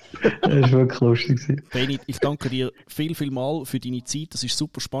 Das war wirklich lustig. Benny, ich danke dir viel mal für deine Zeit. Das war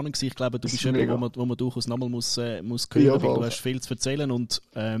super spannend gewesen. Ich glaube, du bist jemand, wo man durchaus nochmal muss hören, weil du hast viel zu erzählen und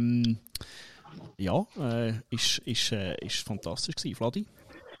ist fantastisch gewesen, Vladi.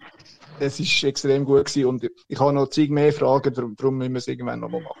 Es war extrem gut gewesen und ich habe noch zig mehr Fragen, darum müssen wir es irgendwann noch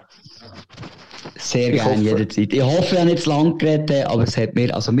mal machen. Sehr gerne, jederzeit. Ich hoffe, ich habe nicht zu lange geredet, aber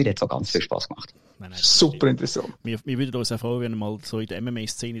mir hat es auch ganz viel Spass gemacht. Nein, super interessant. Wir würden uns auch freuen, wenn du mal so in der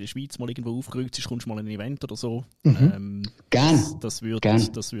MMA-Szene in der Schweiz mal irgendwo aufgerückt ist, kommst du mal in ein Event oder so. Gerne. Das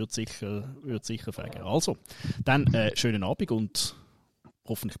würde sicher fragen. Also, dann schönen Abend und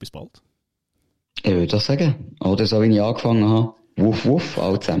hoffentlich bis bald. Ich würde das sagen. Oder so wie ich angefangen habe. Wuff, wuff,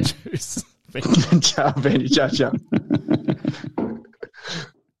 alle zusammen. Tschüss. Ciao, Benni. Ciao.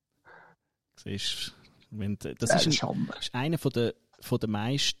 Siehst, das ist einer von der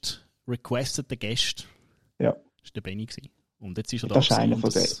meist requesteten Gäste. Ja. Das war der Benni. Und jetzt ist er das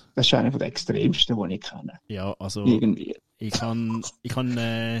ist einer der extremsten, die ich kenne. Ja, also irgendwie. Ich kann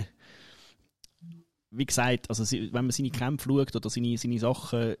wie gesagt, also wenn man seine Kämpfe schaut oder seine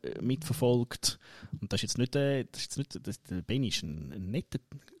Sachen mitverfolgt, und das ist jetzt nicht der Benni ist ein netter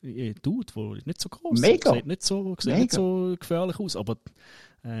Dude, der nicht so groß ist, sieht nicht so gefährlich aus, aber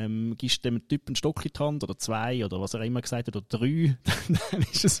gibst dem Typen einen Stock in die Hand oder 2 oder was er immer gesagt hat, oder 3, dann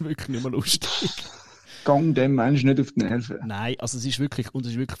ist es wirklich nicht mehr lustig. Gang dem Menschen nicht auf die Nerven. Nein, also es ist wirklich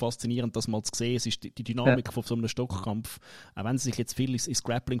faszinierend, das mal zu sehen. Es ist die Dynamik von so einem Stockkampf, auch wenn sie sich jetzt viel ins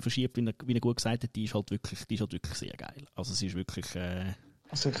Grappling verschiebt, wie er gut gesagt hat, die ist halt wirklich sehr geil. Also es ist wirklich,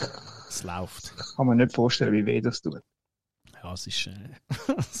 es läuft. Kann man nicht vorstellen, wie weh das tut. Ja, es ist,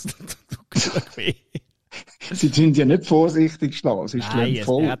 es tut weh. Sie sind ja nicht vorsichtig schlagen. Nein, er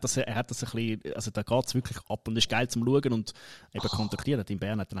hat das ein bisschen, also da geht es wirklich ab und es ist geil zum Schauen und eben kontaktiert. In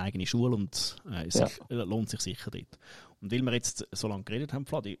Bern hat eine eigene Schule und lohnt sich sicher dort. Und weil wir jetzt so lange geredet haben,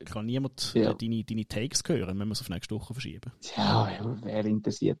 Vlad, kann niemand deine Takes hören, wenn wir es auf nächste Woche verschieben. Ja, wer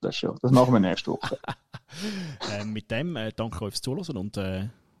interessiert das schon? Das machen wir nächste Woche. Mit dem danke euch fürs Zuhören und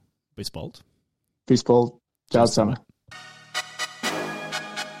bis bald. Bis bald. Ciao zusammen.